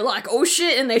 And they're like, oh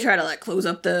shit, and they try to like close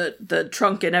up the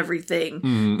trunk and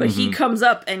everything. But he comes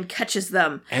up and catches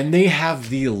them. And they have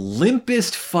the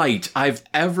limpest fight I've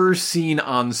ever seen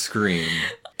on screen.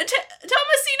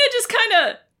 Thomasina just kind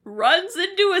of runs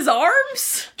into his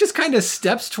arms. Just kind of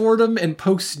steps toward him and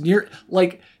pokes near.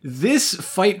 Like, this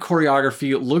fight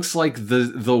choreography looks like the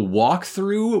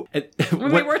walkthrough.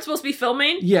 When we weren't supposed to be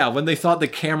filming? Yeah, when they thought the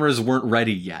cameras weren't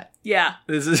ready yet. Yeah.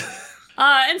 This is...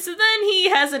 and so then he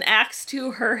has an axe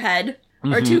to her head,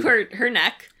 or to her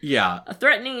neck. Yeah.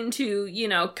 Threatening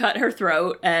to, cut her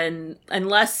throat, and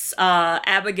unless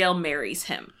Abigail marries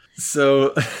him.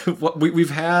 So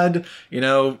we've had,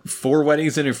 4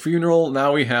 weddings and a funeral.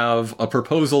 Now we have a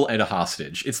proposal and a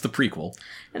hostage. It's the prequel.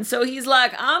 And so he's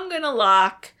like, I'm going to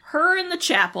lock her in the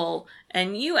chapel,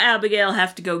 and you, Abigail,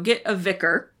 have to go get a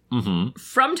vicar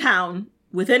from town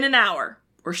within an hour,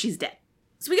 or she's dead.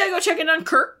 So we got to go check in on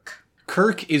Kirk.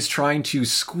 Kirk is trying to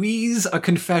squeeze a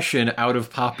confession out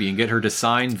of Poppy and get her to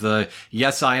sign the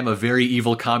 "yes, I am a very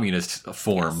evil communist"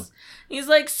 form. Yes. He's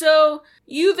like, so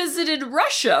you visited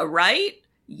Russia, right?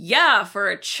 Yeah, for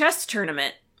a chess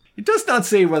tournament. It does not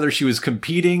say whether she was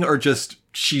competing or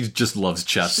she just loves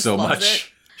chess so much.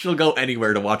 It. She'll go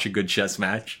anywhere to watch a good chess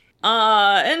match.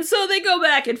 And so they go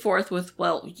back and forth with,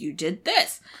 well, you did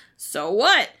this. So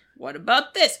what? What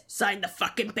about this? Sign the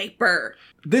fucking paper.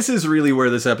 This is really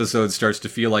where this episode starts to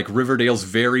feel like Riverdale's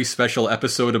very special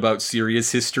episode about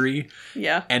serious history.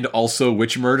 Yeah. And also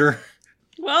witch murder.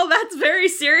 Well, that's very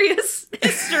serious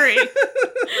history.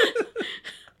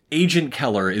 Agent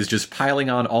Keller is just piling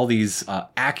on all these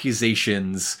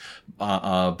accusations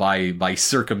by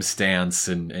circumstance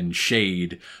and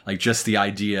shade. Like, just the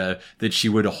idea that she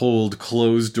would hold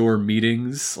closed-door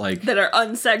meetings. Like that are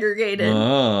unsegregated.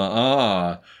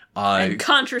 And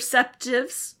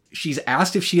contraceptives. She's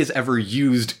asked if she has ever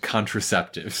used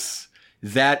contraceptives.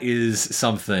 That is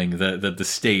something that the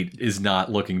state is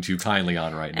not looking too kindly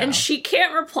on right now. And she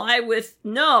can't reply with,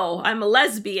 no, I'm a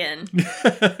lesbian.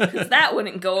 Because that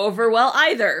wouldn't go over well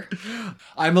either.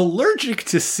 I'm allergic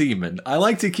to semen. I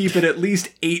like to keep it at least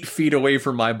 8 feet away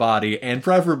from my body, and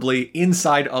preferably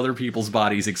inside other people's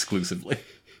bodies exclusively.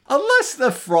 Unless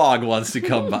the frog wants to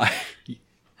come by.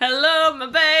 Hello, my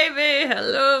baby.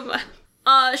 Hello,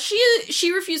 my...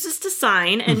 She refuses to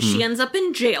sign, and she ends up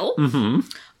in jail.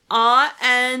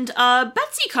 And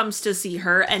Betsy comes to see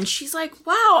her, and she's like,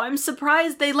 wow, I'm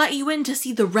surprised they let you in to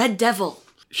see the Red Devil.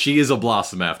 She is a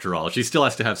Blossom after all. She still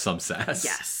has to have some sass.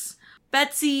 Yes.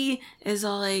 Betsy is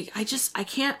all like, I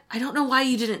don't know why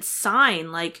you didn't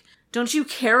sign. Like, don't you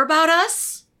care about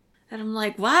us? And I'm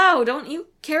like, wow, don't you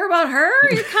care about her?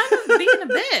 You're kind of being a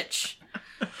bitch.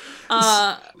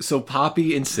 So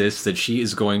Poppy insists that she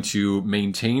is going to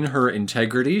maintain her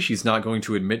integrity. She's not going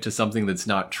to admit to something that's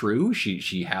not true.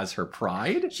 She has her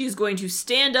pride. She's going to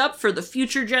stand up for the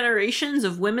future generations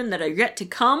of women that are yet to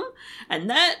come. And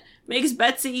that makes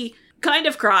Betsy kind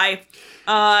of cry.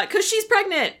 'Cause she's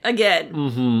pregnant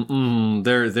again.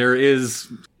 There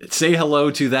is... Say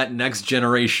hello to that next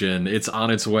generation. It's on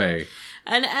its way.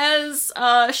 And as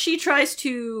she tries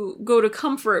to go to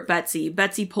comfort Betsy,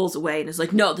 Betsy pulls away and is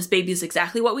like, no, this baby is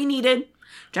exactly what we needed.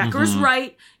 Jacker was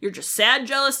right. You're just sad,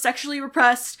 jealous, sexually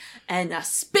repressed, and a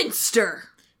spinster.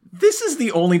 This is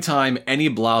the only time any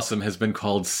Blossom has been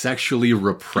called sexually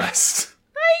repressed.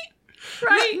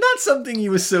 Right? Not something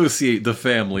you associate the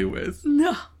family with.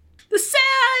 No. The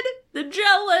sad, the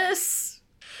jealous...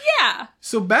 Yeah.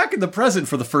 So back in the present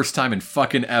for the first time in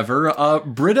fucking ever,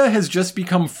 Britta has just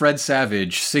become Fred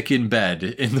Savage, sick in bed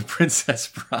in The Princess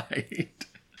Bride.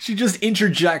 She just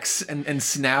interjects and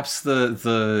snaps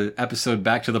the episode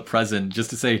back to the present just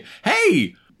to say,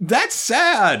 hey, that's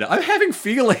sad. I'm having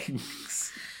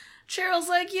feelings. Cheryl's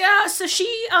like, yeah, so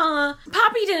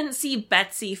Poppy didn't see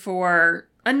Betsy for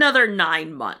another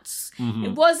 9 months.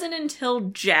 It wasn't until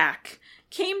Jack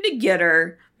came to get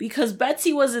her because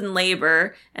Betsy was in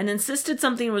labor and insisted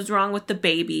something was wrong with the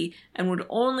baby and would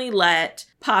only let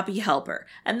Poppy help her.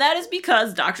 And that is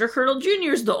because Dr. Curdle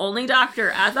Jr. is the only doctor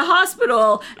at the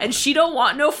hospital and she don't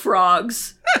want no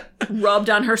frogs rubbed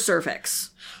on her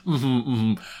cervix.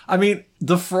 I mean,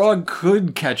 the frog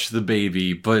could catch the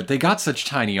baby, but they got such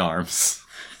tiny arms.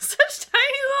 Such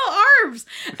tiny little arms.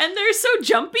 And they're so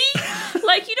jumpy.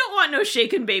 Like, you don't want no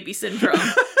shaken baby syndrome.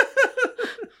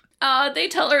 They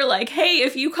tell her, like, hey,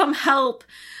 if you come help,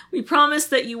 we promise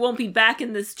that you won't be back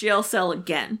in this jail cell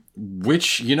again.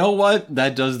 Which, you know what?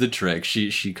 That does the trick.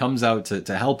 She comes out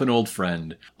to help an old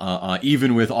friend,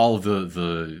 even with all of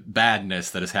the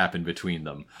badness that has happened between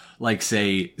them. Like,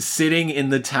 say, sitting in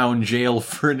the town jail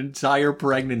for an entire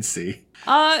pregnancy.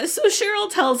 So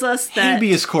Cheryl tells us that...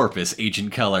 Habeas corpus,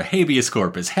 Agent Keller. Habeas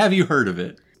corpus. Have you heard of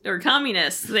it? They're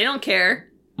communists. They don't care.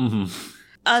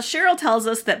 Cheryl tells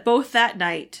us that both that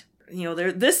night,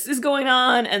 this is going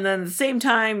on, and then at the same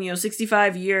time,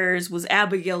 65 years was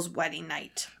Abigail's wedding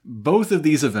night. Both of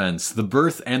these events, the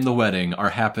birth and the wedding, are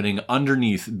happening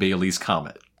underneath Bailey's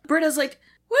Comet. Britta's like,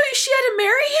 what, she had to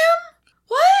marry him?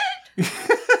 What?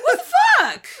 What the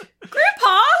fuck?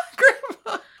 Grandpa?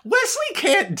 Wesley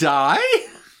can't die!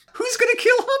 Who's gonna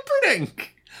kill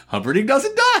Humperdinck? Humperdinck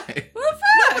doesn't die! What the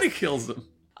fuck? Nobody kills him.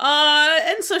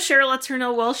 And so Cheryl lets her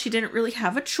know, well, she didn't really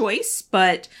have a choice,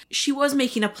 but she was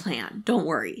making a plan. Don't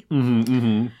worry.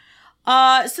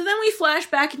 So then we flash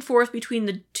back and forth between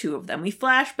the two of them. We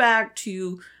flash back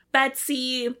to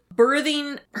Betsy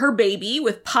birthing her baby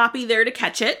with Poppy there to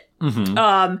catch it.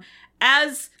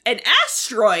 As an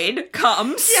asteroid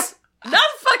comes. Yeah. Not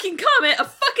a fucking comet, a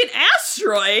fucking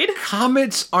asteroid.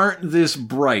 Comets aren't this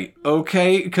bright,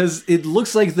 okay? Because it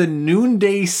looks like the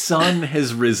noonday sun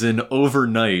has risen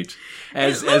overnight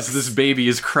as this baby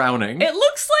is crowning. It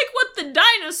looks like what the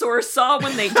dinosaurs saw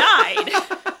when they died.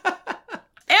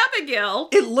 Abigail.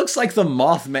 It looks like the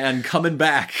Mothman coming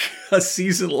back a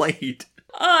season late.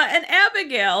 And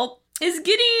Abigail is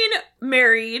getting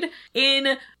married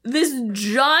in this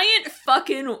giant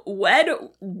fucking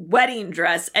wedding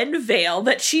dress and veil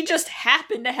that she just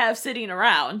happened to have sitting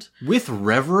around. With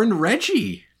Reverend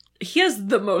Reggie. He has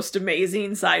the most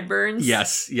amazing sideburns.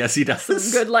 Yes, he does.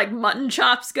 Some good, mutton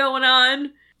chops going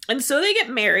on. And so they get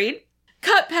married.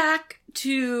 Cut back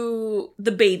to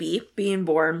the baby being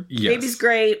born. Yes. Baby's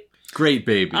great. Great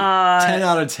baby. 10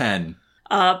 out of 10.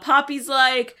 Poppy's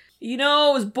like, it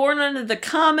was born under the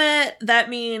comet. That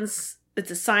means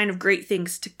it's a sign of great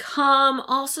things to come.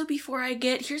 Also, before I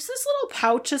here's this little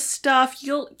pouch of stuff.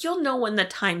 You'll know when the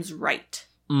time's right.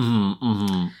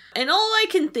 And all I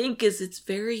can think is it's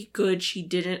very good she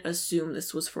didn't assume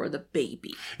this was for the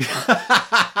baby.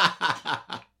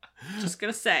 Just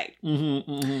gonna say.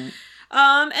 And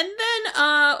then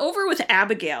over with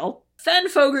Abigail, Fen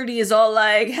Fogarty is all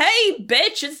like, hey,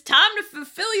 bitch, it's time to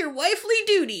fulfill your wifely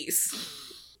duties.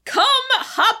 Come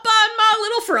hop on my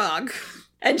little frog.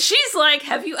 And she's like,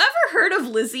 have you ever heard of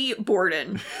Lizzie Borden?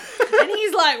 And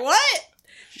he's like, what?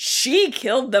 She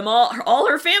killed them all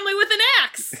her family with an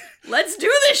axe. Let's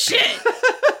do this shit.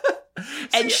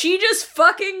 And she just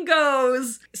fucking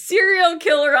goes serial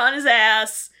killer on his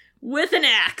ass with an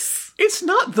axe. It's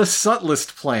not the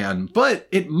subtlest plan, but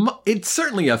it's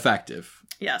certainly effective.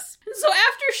 Yes. So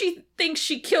after she thinks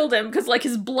she killed him, because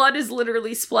his blood is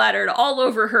literally splattered all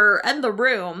over her and the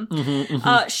room,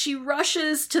 she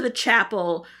rushes to the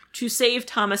chapel to save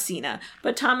Thomasina.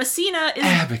 But Thomasina is...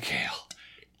 Abigail.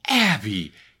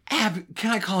 Abby, can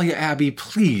I call you Abby?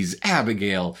 Please,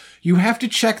 Abigail. You have to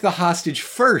check the hostage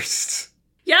first.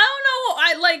 Yeah, I don't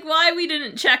know why we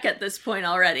didn't check at this point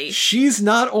already. She's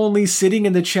not only sitting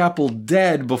in the chapel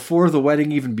dead before the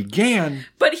wedding even began,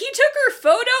 but he took her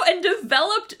photo and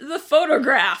developed the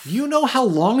photograph. You know how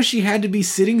long she had to be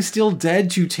sitting still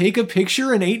dead to take a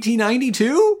picture in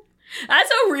 1892? That's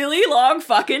a really long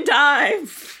fucking time.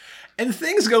 And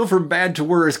things go from bad to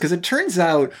worse because it turns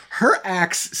out her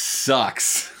axe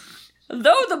sucks.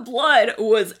 Though the blood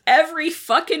was every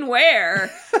fucking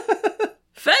where...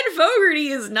 Fen Fogarty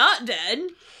is not dead.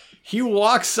 He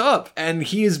walks up and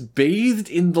he is bathed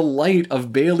in the light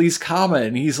of Bailey's Comet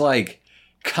and he's like,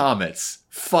 comets,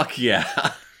 fuck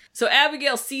yeah. So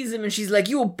Abigail sees him and she's like,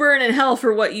 you will burn in hell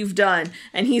for what you've done.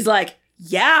 And he's like,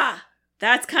 yeah,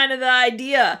 that's kind of the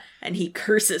idea. And he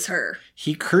curses her.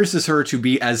 He curses her to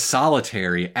be as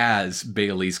solitary as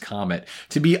Bailey's Comet,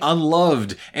 to be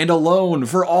unloved and alone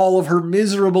for all of her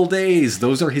miserable days.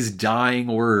 Those are his dying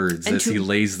words as he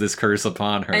lays this curse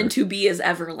upon her. And to be as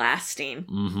everlasting.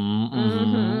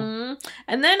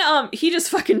 And then he just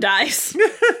fucking dies.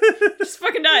 Just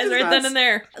fucking dies right then and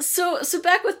there. So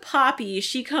back with Poppy,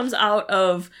 she comes out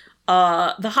of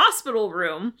the hospital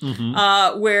room,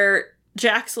 where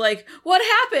Jack's like, what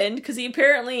happened? Because he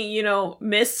apparently,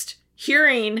 missed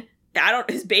hearing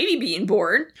his baby being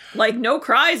born. Like, no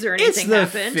cries or anything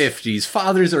happened. It's the 50s.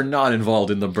 Fathers are not involved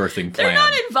in the birthing plan. They're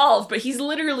not involved, but he's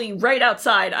literally right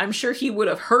outside. I'm sure he would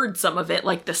have heard some of it,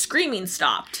 like the screaming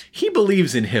stopped. He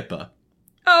believes in HIPAA.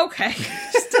 Okay.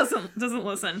 Just doesn't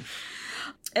listen.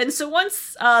 And so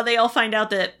once they all find out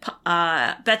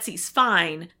that Betsy's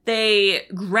fine, they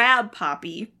grab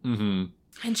Poppy. Mm-hmm.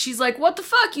 And she's like, what the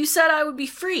fuck? You said I would be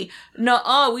free.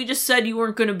 Nuh-uh, we just said you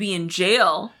weren't going to be in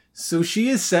jail. So she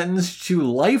is sentenced to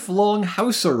lifelong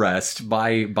house arrest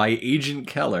by Agent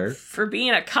Keller. For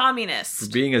being a communist. For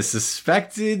being a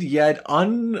suspected yet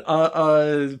unproven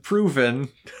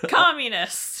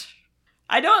communist.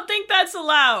 I don't think that's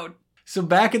allowed. So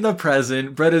back in the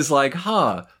present, Brett is like,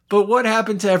 but what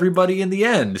happened to everybody in the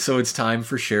end? So it's time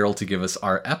for Cheryl to give us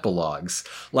our epilogues.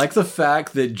 Like the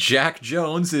fact that Jack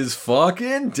Jones is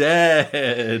fucking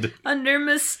dead. Under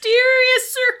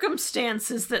mysterious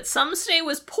circumstances that some say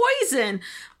was poison,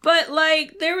 but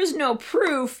there was no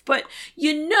proof. But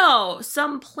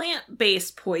some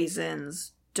plant-based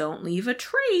poisons don't leave a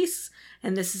trace.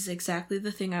 And this is exactly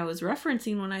the thing I was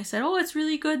referencing when I said, it's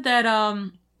really good that,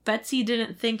 Betsy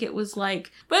didn't think it was but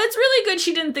it's really good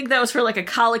she didn't think that was for a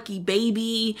colicky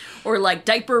baby or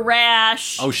diaper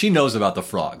rash. Oh, she knows about the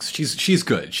frogs. She's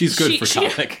good. She's good for colic.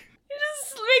 You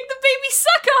just make the baby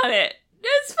suck on it.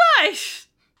 It's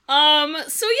fine.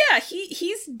 So yeah,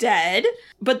 he's dead.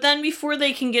 But then before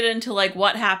they can get into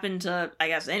what happened to, I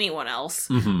guess, anyone else,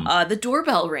 the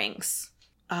doorbell rings.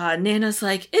 Nana's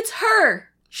like, it's her.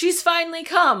 She's finally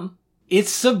come. It's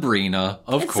Sabrina,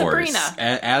 of course,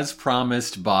 Sabrina. As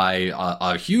promised by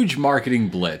a huge marketing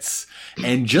blitz.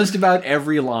 And just about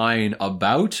every line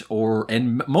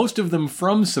and most of them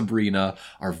from Sabrina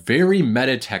are very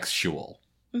metatextual.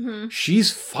 Mm-hmm.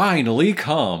 She's finally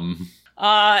come.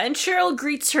 And Cheryl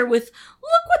greets her with,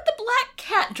 look what the black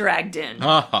cat dragged in.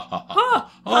 Ha ha ha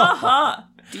ha. Ha ha.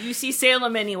 Do you see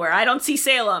Salem anywhere? I don't see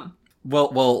Salem.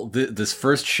 Well, this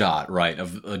first shot, right,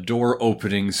 of a door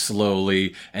opening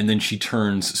slowly, and then she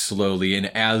turns slowly, and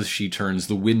as she turns,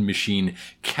 the wind machine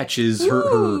catches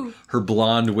her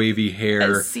blonde, wavy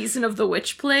hair. As Season of the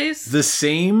Witch plays? The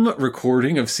same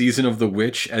recording of Season of the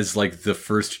Witch as, the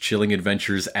first Chilling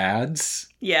Adventures ads.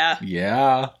 Yeah.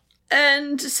 Yeah.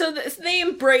 And so they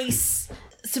embrace.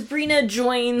 Sabrina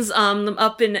joins them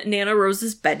up in Nana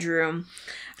Rose's bedroom.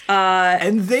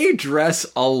 And they dress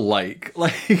alike.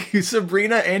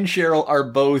 Sabrina and Cheryl are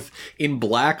both in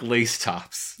black lace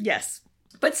tops. Yes.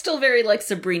 But still very,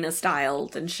 Sabrina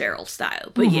styled and Cheryl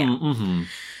styled. But yeah. Mm-hmm.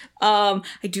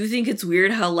 I do think it's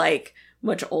weird how,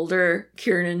 much older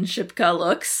Kiernan Shipka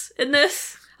looks in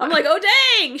this. I'm like, oh,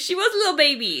 dang! She was a little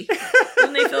baby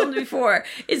when they filmed before.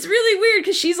 It's really weird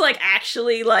because she's,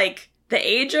 actually, the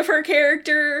age of her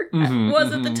character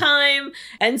was at the time.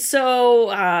 And so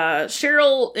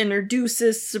Cheryl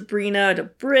introduces Sabrina to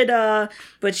Britta,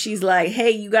 but she's like, hey,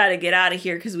 you gotta get out of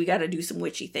here because we gotta do some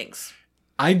witchy things.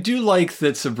 I do like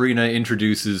that Sabrina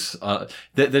introduces,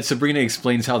 that Sabrina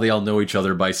explains how they all know each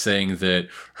other by saying that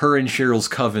her and Cheryl's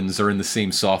covens are in the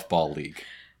same softball league.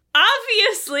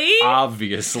 Obviously.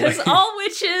 Because all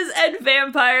witches and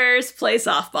vampires play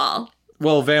softball.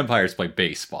 Well, vampires play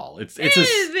baseball. It's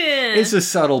a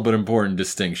subtle but important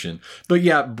distinction. But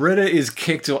yeah, Britta is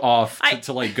kicked off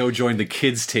to go join the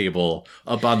kids' table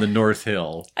up on the North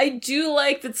Hill. I do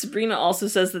like that Sabrina also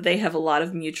says that they have a lot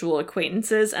of mutual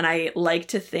acquaintances, and I like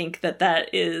to think that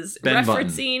is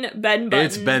referencing Ben Button.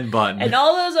 It's Ben Button. And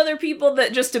all those other people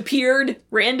that just appeared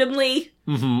randomly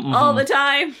all the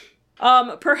time.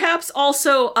 Perhaps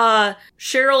also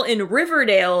Cheryl in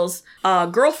Riverdale's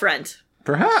girlfriend.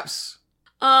 Perhaps.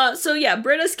 So yeah,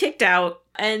 Britta's kicked out,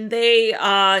 and they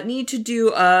need to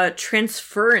do a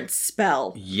transference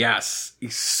spell. Yes, a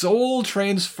soul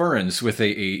transference with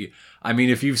I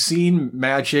mean, if you've seen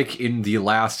magic in the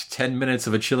last 10 minutes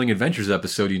of a Chilling Adventures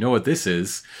episode, you know what this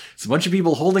is. It's a bunch of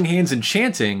people holding hands and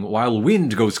chanting while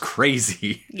wind goes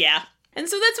crazy. Yeah. And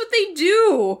so that's what they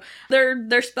do.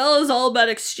 Their spell is all about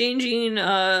exchanging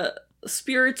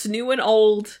spirits new and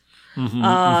old.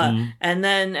 And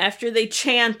then after they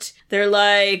chant, they're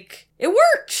like, it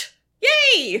worked!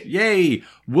 Yay! Yay!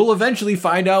 We'll eventually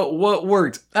find out what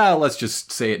worked. Let's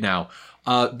just say it now.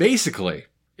 Basically,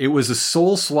 it was a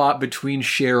soul swap between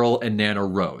Cheryl and Nana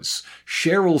Rose.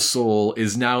 Cheryl's soul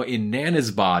is now in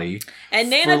Nana's body. And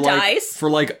Nana dies. For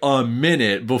a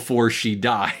minute before she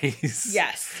dies.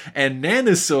 Yes. And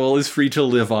Nana's soul is free to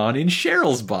live on in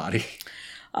Cheryl's body.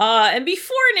 And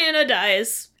before Nana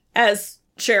dies, as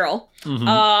Cheryl.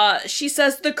 She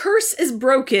says the curse is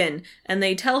broken, and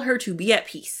they tell her to be at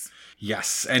peace.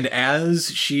 Yes, and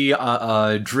as she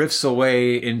drifts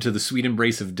away into the sweet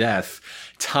embrace of death,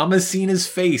 Thomasina's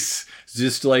face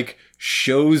just like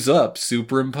shows up,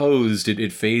 superimposed.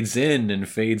 It fades in and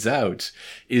fades out.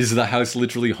 Is the house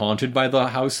literally haunted by the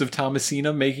house of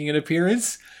Thomasina making an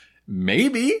appearance?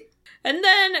 Maybe. And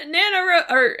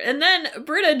then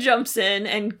Britta jumps in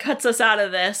and cuts us out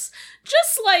of this,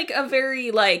 just like a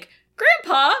very like,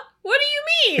 Grandpa, what do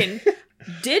you mean?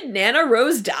 Did Nana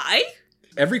Rose die?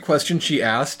 Every question she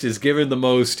asked is given the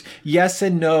most yes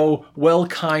and no, well,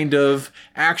 kind of,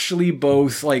 actually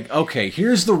both, like, okay,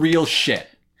 here's the real shit.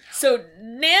 So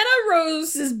Nana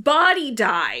Rose's body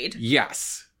died.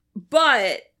 Yes.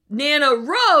 But Nana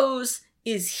Rose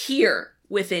is here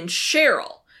within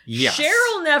Cheryl. Yes.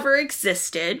 Cheryl never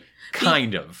existed.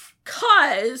 Kind of.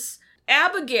 Because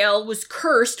Abigail was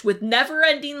cursed with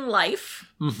never-ending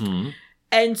life. Mm-hmm.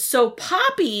 And so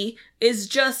Poppy is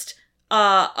just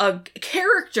a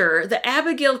character that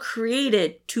Abigail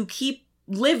created to keep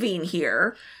living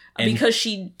here because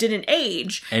she didn't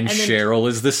age. And then Cheryl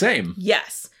is the same.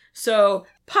 Yes. So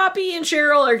Poppy and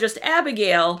Cheryl are just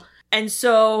Abigail. And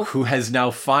so... Who has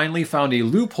now finally found a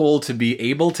loophole to be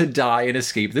able to die and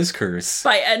escape this curse.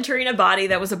 By entering a body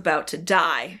that was about to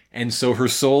die. And so her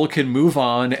soul can move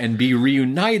on and be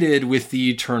reunited with the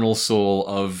eternal soul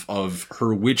of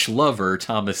her witch lover,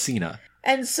 Thomasina.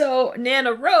 And so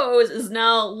Nana Rose is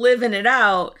now living it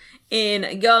out in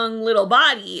a young little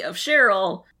body of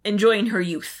Cheryl, enjoying her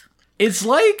youth. It's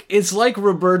like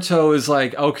Roberto is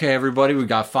like, okay, everybody, we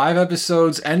got 5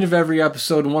 episodes. End of every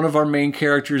episode, one of our main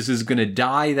characters is gonna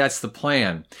die. That's the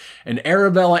plan. And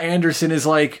Arabella Anderson is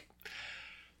like,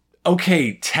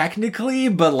 okay, technically,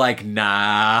 but like,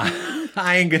 nah,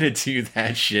 I ain't gonna do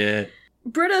that shit.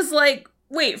 Britta's like,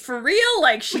 wait, for real?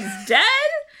 Like, she's dead?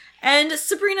 And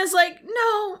Sabrina's like,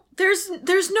 no,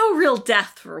 there's no real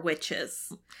death for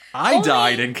witches. I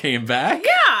died and came back?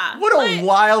 Yeah. What a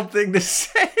wild thing to say.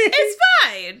 It's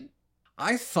fine.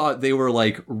 I thought they were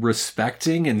like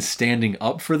respecting and standing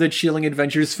up for the Chilling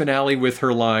Adventures finale with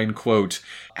her line, quote,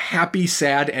 happy,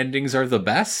 sad endings are the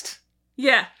best.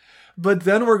 Yeah. But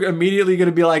then we're immediately going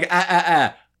to be like,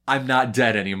 I'm not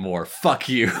dead anymore. Fuck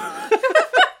you.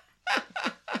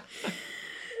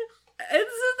 And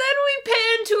so then we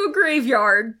pan to a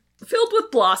graveyard filled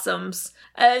with blossoms,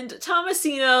 and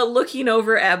Thomasina looking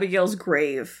over Abigail's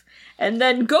grave. And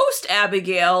then Ghost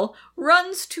Abigail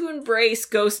runs to embrace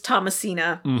Ghost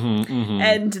Thomasina.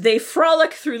 And they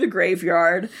frolic through the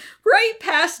graveyard, right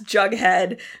past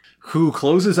Jughead, who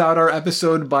closes out our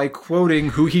episode by quoting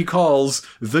who he calls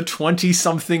the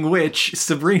 20-something witch,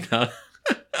 Sabrina.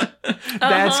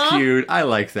 That's cute. I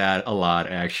like that a lot,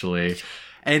 actually.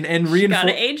 And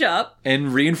gotta age up.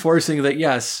 And reinforcing that,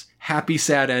 yes, happy,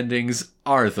 sad endings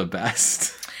are the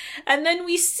best. And then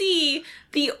we see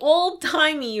the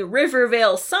old-timey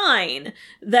Rivervale sign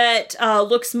that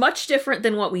looks much different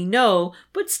than what we know,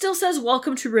 but still says,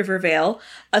 welcome to Rivervale,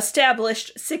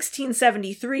 established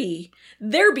 1673.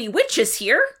 There be witches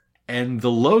here. And the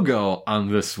logo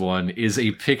on this one is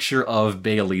a picture of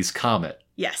Bailey's Comet.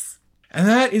 Yes. And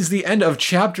that is the end of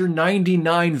Chapter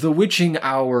 99, The Witching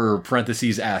Hour,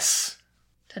 parentheses S.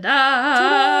 Ta-da!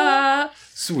 Ta-da!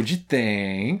 So what'd you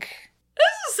think?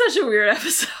 This is such a weird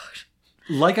episode.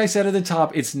 Like I said at the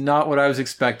top, it's not what I was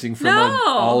expecting from an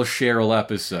all Cheryl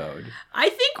episode. I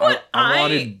think what I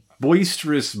wanted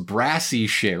boisterous, brassy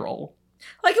Cheryl.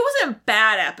 Like, it wasn't a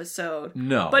bad episode.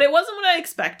 No. But it wasn't what I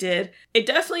expected. It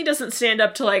definitely doesn't stand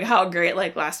up to, like, how great,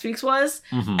 like, last week's was.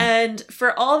 And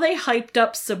for all they hyped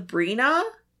up Sabrina,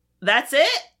 that's it?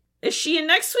 Is she in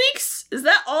next week's? Is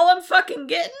that all I'm fucking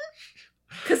getting?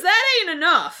 Because that ain't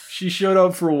enough. She showed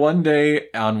up for one day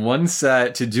on one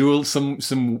set to do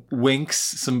some winks,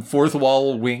 some fourth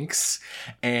wall winks,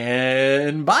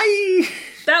 and bye!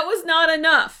 That was not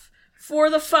enough for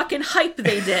the fucking hype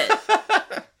they did.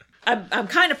 I'm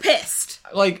kind of pissed.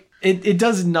 Like, it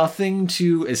does nothing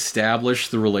to establish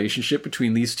the relationship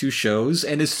between these two shows,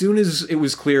 and as soon as it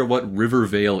was clear what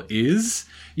Rivervale is,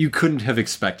 you couldn't have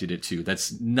expected it to.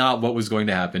 That's not what was going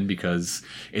to happen, because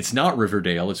it's not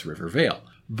Riverdale, it's Rivervale.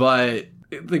 But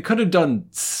they could have done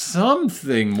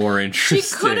something more interesting.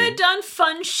 She could have done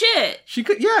fun shit. She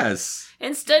could, yes.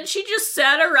 Instead, she just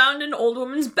sat around an old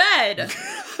woman's bed.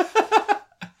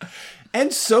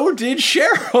 And so did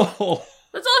Cheryl.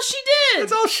 That's all she did.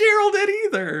 That's all Cheryl did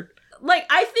either. Like,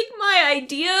 I think my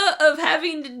idea of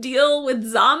having to deal with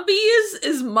zombies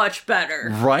is much better.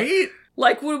 Right?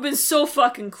 Like, would have been so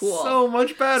fucking cool. So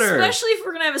much better. Especially if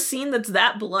we're gonna have a scene that's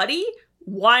that bloody,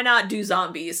 why not do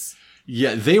zombies?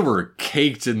 Yeah, they were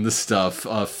caked in the stuff.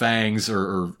 Fangs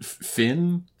or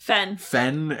Finn, Fen.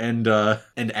 and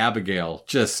Abigail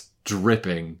just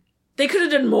dripping. They could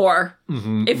have done more.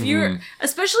 If you're,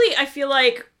 especially, I feel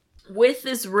like with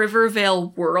this Rivervale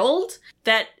world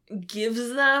that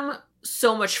gives them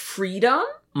so much freedom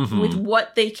with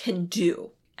what they can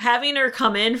do. Having her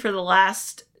come in for the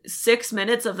last 6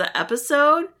 minutes of the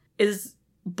episode is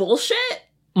bullshit.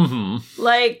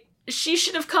 Like, she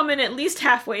should have come in at least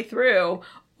halfway through,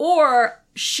 or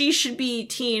she should be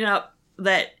teeing up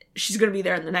that she's going to be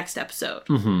there in the next episode.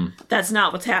 That's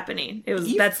not what's happening.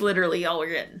 That's literally all we're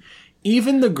getting.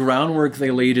 Even the groundwork they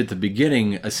laid at the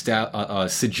beginning,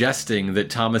 suggesting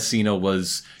that Thomasina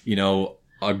was,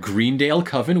 a Greendale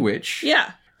Coven witch.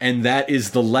 Yeah. And that is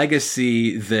the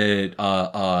legacy that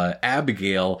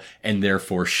Abigail, and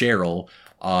therefore Cheryl,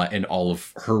 and all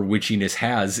of her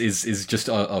witchiness is just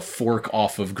a fork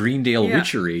off of Greendale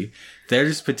witchery.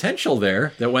 There's potential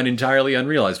there that went entirely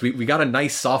unrealized. We got a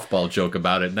nice softball joke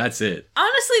about it, and that's it.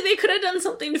 Honestly, they could have done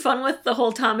something fun with the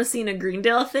whole Thomasina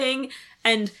Greendale thing,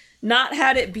 and not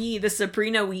had it be the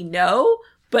Sabrina we know,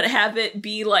 but have it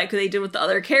be like they did with the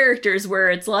other characters,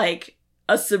 where it's like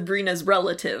a Sabrina's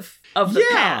relative of the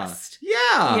past.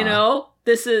 Yeah.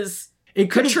 This is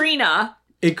Katrina.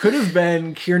 It could have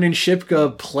been Kiernan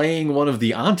Shipka playing one of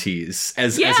the aunties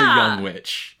as a young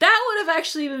witch. That would have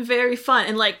actually been very fun.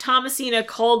 And like Thomasina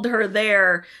called her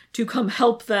there to come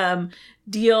help them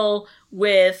deal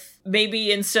with,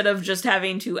 maybe instead of just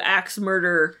having to axe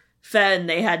murder Fen,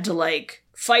 they had to like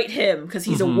fight him because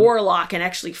he's a warlock and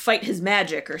actually fight his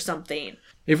magic or something.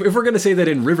 If we're going to say that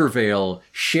in Rivervale,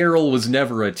 Cheryl was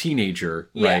never a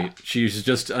teenager, right? She's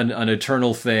just an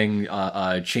eternal thing,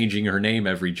 changing her name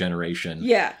every generation.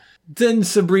 Yeah. Then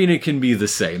Sabrina can be the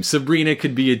same. Sabrina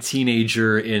could be a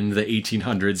teenager in the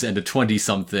 1800s and a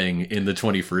 20-something in the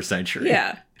 21st century.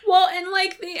 Yeah. Well, and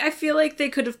like, I feel like they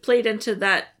could have played into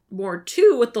that more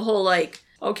too with the whole like,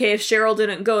 okay, if Cheryl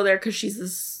didn't go there because she's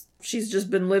just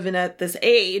been living at this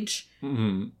age.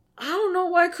 I don't know,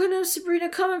 why couldn't Sabrina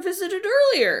come and visited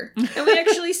earlier? And we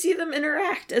actually see them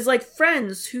interact as, like,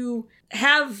 friends who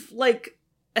have, like,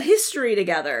 a history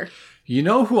together. You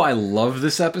know who I love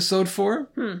this episode for?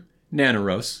 Nana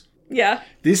Rose. Yeah.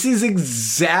 This is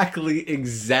exactly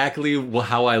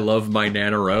how I love my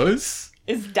Nana Rose.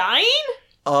 Is dying?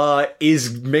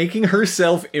 Is making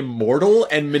herself immortal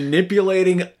and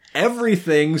manipulating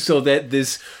everything so that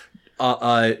this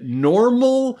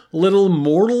normal little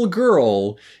mortal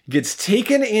girl gets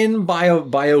taken in by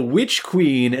a witch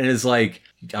queen and is like,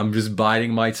 I'm just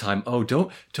biding my time. Oh,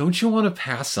 don't you want to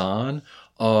pass on?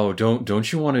 Oh,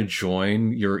 don't you want to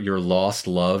join your lost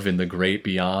love in the great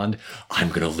beyond? I'm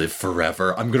gonna live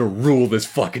forever. I'm gonna rule this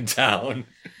fucking town.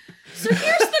 So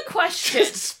here's the question.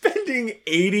 Just spending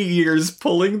 80 years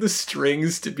pulling the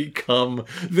strings to become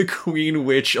the Queen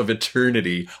Witch of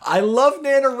Eternity. I love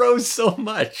Nana Rose so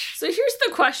much. So here's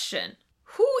the question.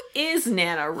 Who is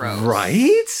Nana Rose?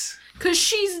 Right? Because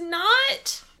she's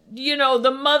not,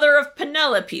 the mother of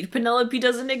Penelope. Penelope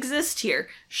doesn't exist here.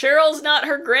 Cheryl's not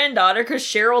her granddaughter because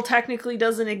Cheryl technically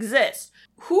doesn't exist.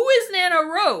 Who is Nana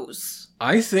Rose?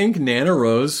 I think Nana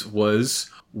Rose was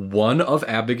one of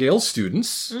Abigail's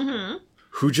students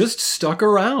who just stuck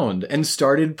around and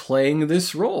started playing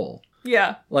this role.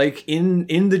 Yeah. Like,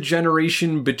 in the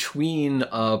generation between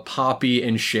Poppy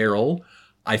and Cheryl,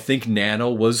 I think Nana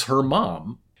was her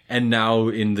mom. And now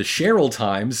in the Cheryl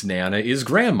times, Nana is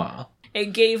grandma.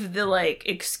 It gave the,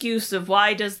 excuse of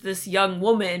why does this young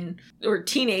woman, or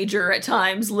teenager at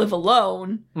times, live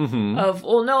alone? Of,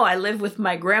 well, no, I live with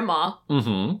my grandma.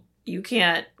 You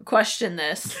can't question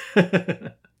this.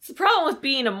 It's the problem with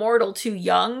being immortal too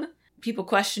young. People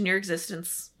question your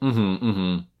existence.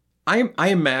 I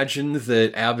imagine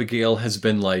that Abigail has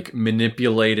been,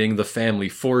 manipulating the family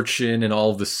fortune and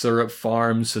all of the syrup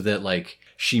farms so that,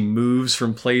 she moves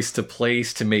from place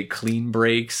to make clean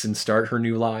breaks and start her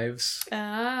new lives.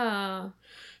 Oh.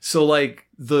 So,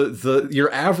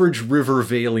 your average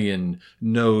Rivervalian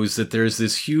knows that there's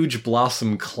this huge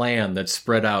Blossom clan that's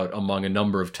spread out among a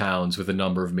number of towns with a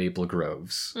number of maple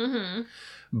groves.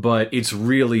 But it's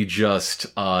really just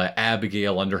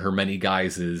Abigail under her many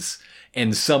guises,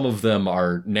 and some of them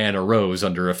are Nana Rose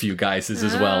under a few guises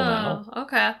as well now.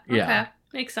 Okay. Yeah.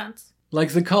 Makes sense.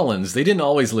 Like the Cullens, they didn't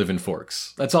always live in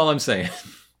Forks. That's all I'm saying.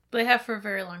 They have for a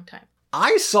very long time.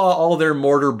 I saw all their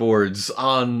mortar boards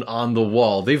on the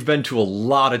wall. They've been to a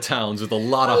lot of towns with a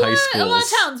lot of high schools. A lot of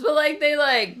towns, but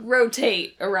they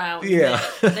rotate around. Yeah.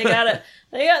 They've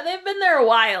been there a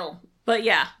while. But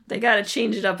yeah, they gotta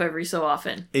change it up every so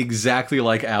often. Exactly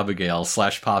like Abigail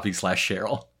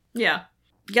 /Poppy/Cheryl. Yeah.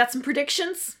 You got some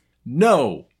predictions?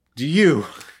 No. Do you?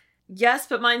 Yes,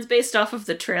 but mine's based off of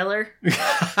the trailer.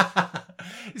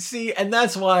 See, and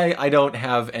that's why I don't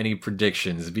have any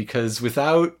predictions, because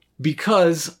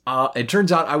it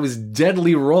turns out I was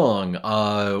deadly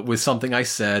wrong with something I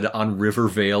said on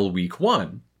Rivervale Week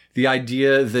 1. The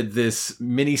idea that this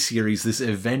miniseries, this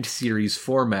event series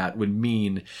format would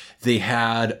mean they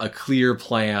had a clear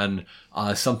plan,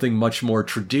 something much more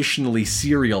traditionally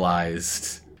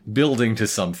serialized, building to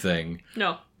something.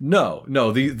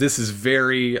 No, this is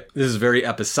very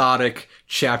episodic,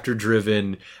 chapter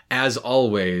driven, as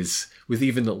always, with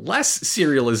even less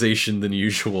serialization than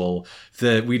usual,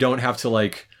 that we don't have to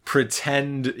like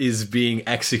pretend is being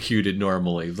executed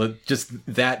normally. Just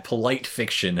that polite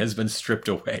fiction has been stripped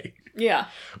away. Yeah.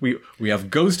 We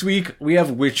have Ghost Week, we have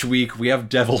Witch Week, we have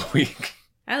Devil Week.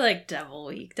 I like Devil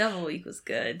Week. Devil Week was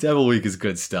good. Devil Week is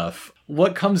good stuff.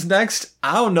 What comes next?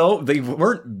 I don't know. They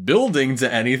weren't building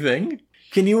to anything.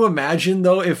 Can you imagine,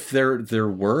 though, if there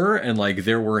were, and like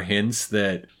there were hints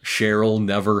that Cheryl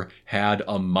never had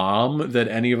a mom that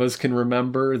any of us can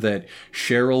remember, that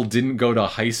Cheryl didn't go to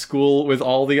high school with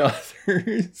all the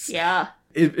others? Yeah.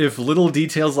 If little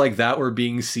details like that were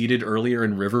being seeded earlier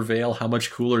in Rivervale, how much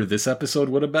cooler this episode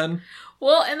would have been?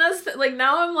 Well, and that's, like,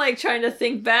 now I'm, like, trying to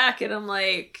think back, and I'm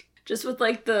like, just with,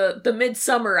 like, the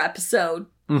Midsummer episode,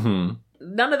 none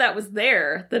of that was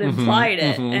there that implied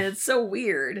it, and it's so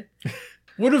weird.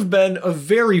 Would have been a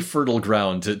very fertile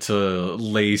ground to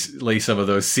lay some of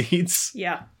those seeds.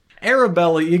 Yeah.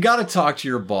 Arabella, you gotta talk to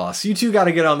your boss. You two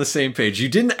gotta get on the same page. You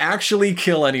didn't actually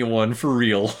kill anyone for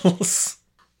reals.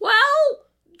 Well,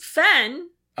 Fen.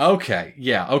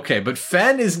 Okay, but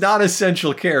Fen is not a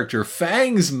central character.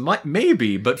 Fangs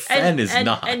maybe, but Fen is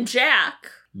not. And Jack.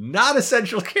 Not a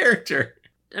central character.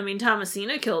 I mean,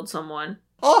 Thomasina killed someone.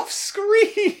 Off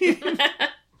screen!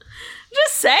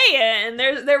 Just saying.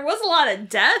 There was a lot of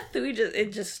death.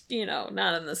 It just,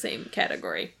 not in the same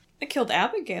category. I killed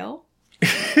Abigail.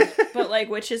 But, like,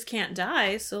 witches can't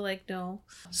die, so, like, no.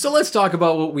 So let's talk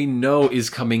about what we know is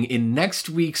coming in next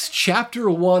week's Chapter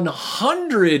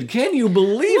 100. Can you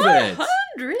believe it?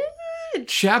 100!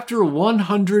 Chapter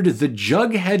 100, The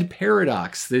Jughead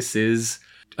Paradox. This is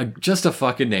just a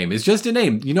fucking name. It's just a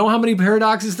name. You know how many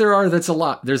paradoxes there are? That's a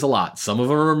lot. There's a lot. Some of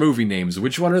them are movie names.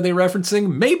 Which one are they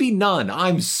referencing? Maybe none.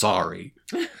 I'm sorry.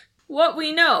 What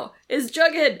we know is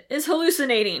Jughead is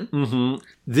hallucinating.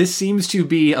 This seems to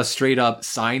be a straight-up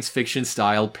science fiction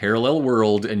style parallel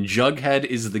world, and Jughead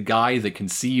is the guy that can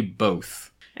see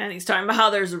both. And he's talking about how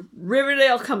there's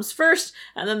Riverdale comes first,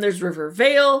 and then there's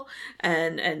Rivervale,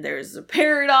 and there's a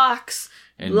paradox,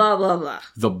 and blah, blah, blah.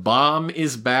 The bomb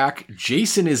is back,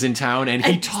 Jason is in town, and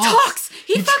he talks.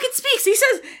 He fucking speaks. He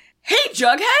says, "Hey,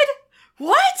 Jughead."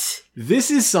 What?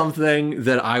 This is something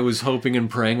that I was hoping and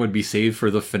praying would be saved for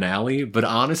the finale, but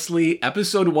honestly,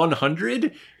 episode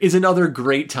 100 is another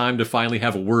great time to finally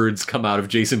have words come out of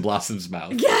Jason Blossom's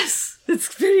mouth. Yes,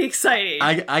 it's pretty exciting.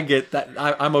 I get that.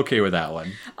 I'm okay with that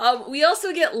one. We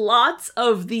also get lots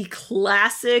of the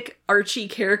classic Archie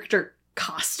character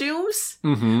costumes,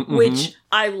 which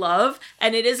I love,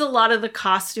 and it is a lot of the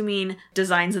costuming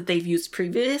designs that they've used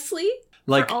previously.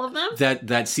 Like for all of them?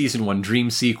 That season 1 dream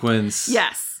sequence.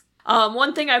 Yes.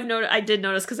 One thing I did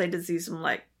notice, because I did see some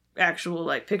like actual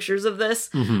like pictures of this.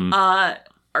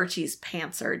 Archie's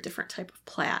pants are a different type of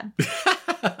plaid.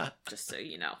 Just so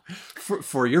you know.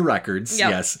 For your records,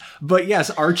 yes. But yes,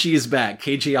 Archie is back.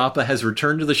 KJ Apa has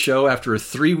returned to the show after a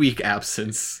 3-week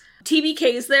absence.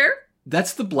 TBK's there.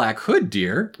 That's the Black Hood,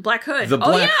 dear. Black Hood. The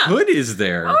Black Hood is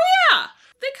there. Oh yeah.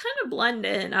 They kind of blend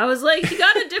in. I was like, you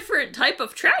got a different type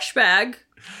of trash bag.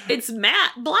 It's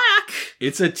matte black.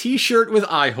 It's a t-shirt with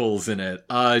eye holes in it.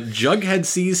 Jughead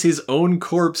sees his own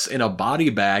corpse in a body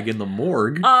bag in the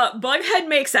morgue. Bughead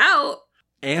makes out.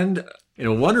 And in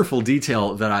a wonderful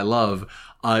detail that I love,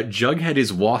 Jughead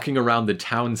is walking around the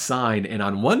town sign, and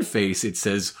on one face it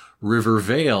says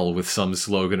Rivervale with some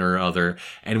slogan or other.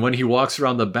 And when he walks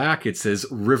around the back, it says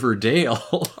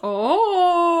Riverdale.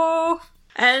 Oh.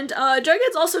 And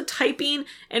Jughead's also typing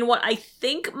in what I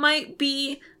think might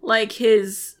be like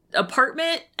his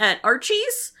apartment at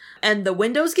Archie's, and the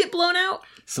windows get blown out.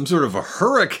 Some sort of a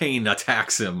hurricane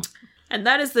attacks him. And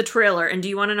that is the trailer. And do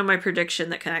you want to know my prediction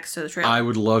that connects to the trailer? I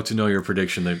would love to know your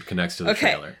prediction that connects to the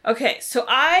trailer. Okay, so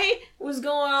I was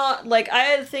going on, like, I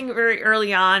had a thing very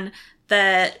early on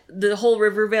that the whole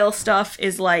Rivervale stuff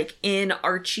is, like, in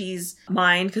Archie's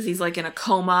mind, because he's, like, in a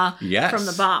coma from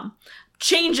the bomb.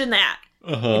 Changing that.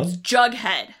 It's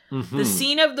Jughead. The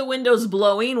scene of the windows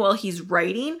blowing while he's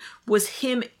writing was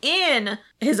him in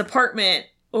his apartment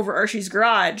over Archie's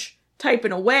garage,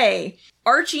 typing away.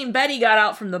 Archie and Betty got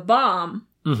out from the bomb,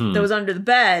 that was under the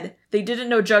bed. They didn't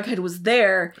know Jughead was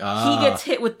there. He gets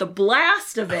hit with the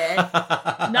blast of it.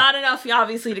 Not enough,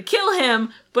 obviously, to kill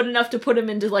him, but enough to put him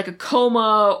into like a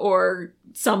coma or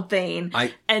something.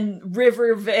 And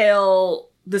Rivervale,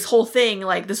 this whole thing,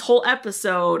 like this whole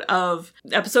episode of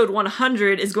episode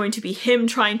 100 is going to be him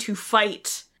trying to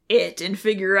fight it and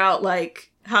figure out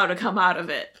like how to come out of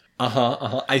it.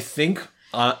 I think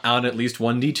on at least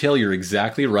one detail, you're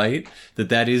exactly right.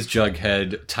 That is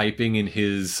Jughead typing in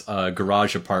his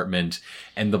garage apartment,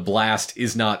 and the blast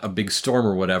is not a big storm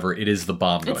or whatever. It is the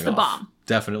bomb going off. It's the bomb.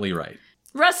 Definitely right.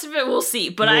 Rest of it we'll see,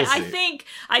 but I think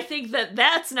that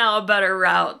that's now a better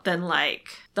route than like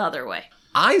the other way.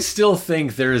 I still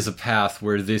think there is a path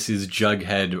where this is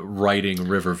Jughead writing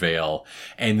Rivervale,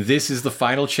 and this is the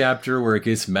final chapter where it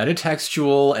gets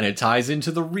metatextual and it ties into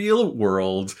the real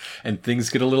world, and things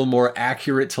get a little more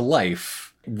accurate to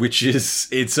life, which is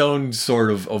its own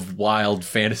sort of wild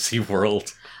fantasy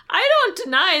world. I don't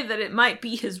deny that it might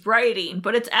be his writing,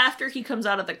 but it's after he comes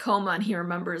out of the coma and he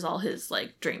remembers all his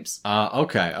like dreams.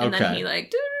 Okay. And then he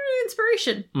like,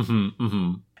 inspiration.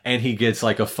 And he gets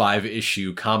like a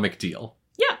 5-issue comic deal.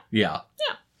 Yeah.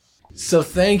 So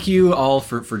thank you all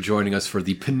for joining us for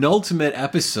the penultimate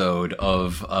episode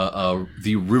of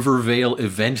the Rivervale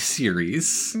event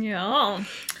series. Yeah.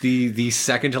 The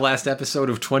second to last episode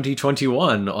of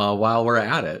 2021 while we're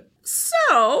at it.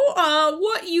 So,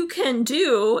 what you can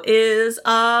do is,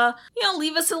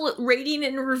 leave us a rating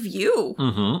and review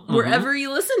wherever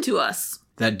you listen to us.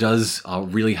 That does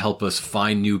really help us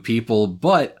find new people,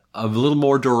 but a little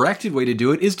more directed way to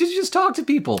do it is to just talk to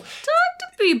people.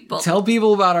 Tell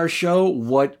people about our show,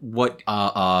 what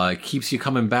keeps you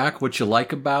coming back, what you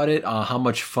like about it, how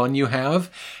much fun you have.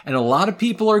 And a lot of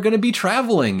people are going to be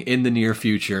traveling in the near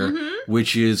future,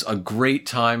 which is a great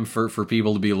time for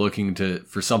people to be looking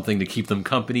for something to keep them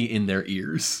company in their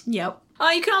ears. Yep.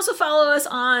 You can also follow us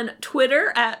on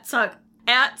Twitter at sex_Archie.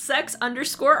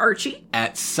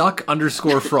 At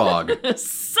suck_frog.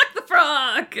 Suck the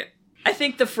frog! I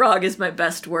think the frog is my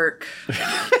best work.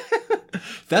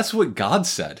 That's what God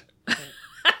said. Because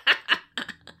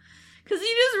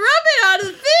you just rub it on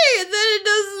his thing, and then it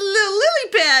does a little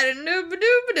lily pad, and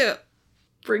dooba-dooba-doo.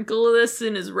 Sprinkle this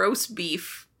in his roast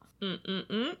beef.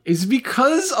 It's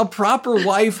because a proper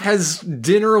wife has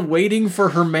dinner waiting for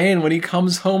her man when he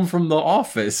comes home from the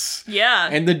office. Yeah.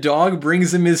 And the dog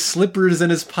brings him his slippers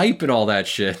and his pipe and all that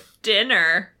shit.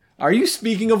 Dinner. Are you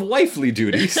speaking of wifely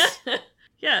duties?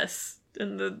 Yes.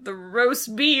 And the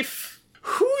roast beef.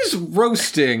 Who's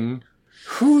roasting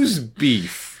whose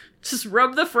beef? Just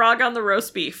rub the frog on the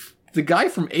roast beef. The guy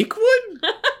from Achewood?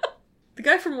 The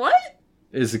guy from what?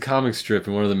 Is a comic strip,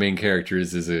 and one of the main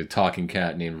characters is a talking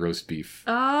cat named Roast Beef.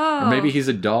 Oh. Or maybe he's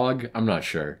a dog? I'm not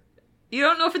sure. You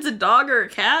don't know if it's a dog or a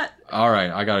cat? Alright,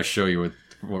 I gotta show you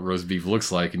what Roast Beef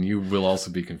looks like, and you will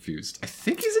also be confused. I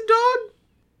think he's a dog?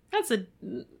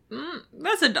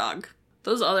 That's a dog.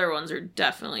 Those other ones are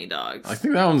definitely dogs. I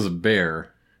think that one's a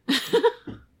bear.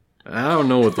 I don't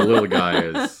know what the little guy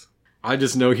is. I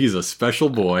just know he's a special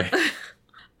boy.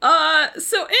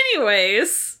 So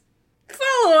anyways,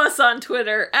 follow us on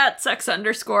Twitter at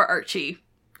sex_Archie.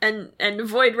 And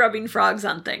avoid rubbing frogs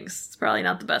on things. It's probably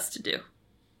not the best to do.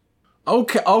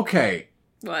 Okay.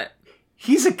 What?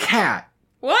 He's a cat.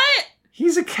 What?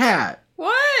 He's a cat.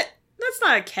 What? That's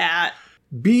not a cat.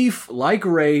 Beef, like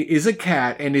Ray, is a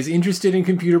cat and is interested in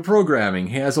computer programming.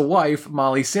 He has a wife,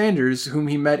 Molly Sanders, whom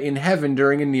he met in heaven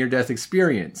during a near-death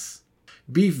experience.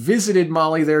 Beef visited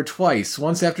Molly there twice,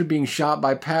 once after being shot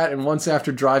by Pat and once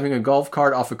after driving a golf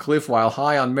cart off a cliff while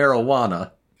high on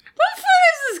marijuana. What the fuck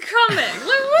is this coming?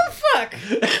 Like, what the fuck?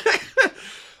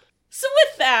 So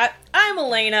with that, I'm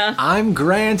Elena. I'm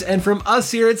Grant, and from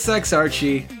us here at Sex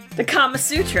Archie, the Kama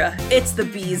Sutra, it's the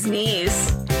bee's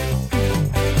knees.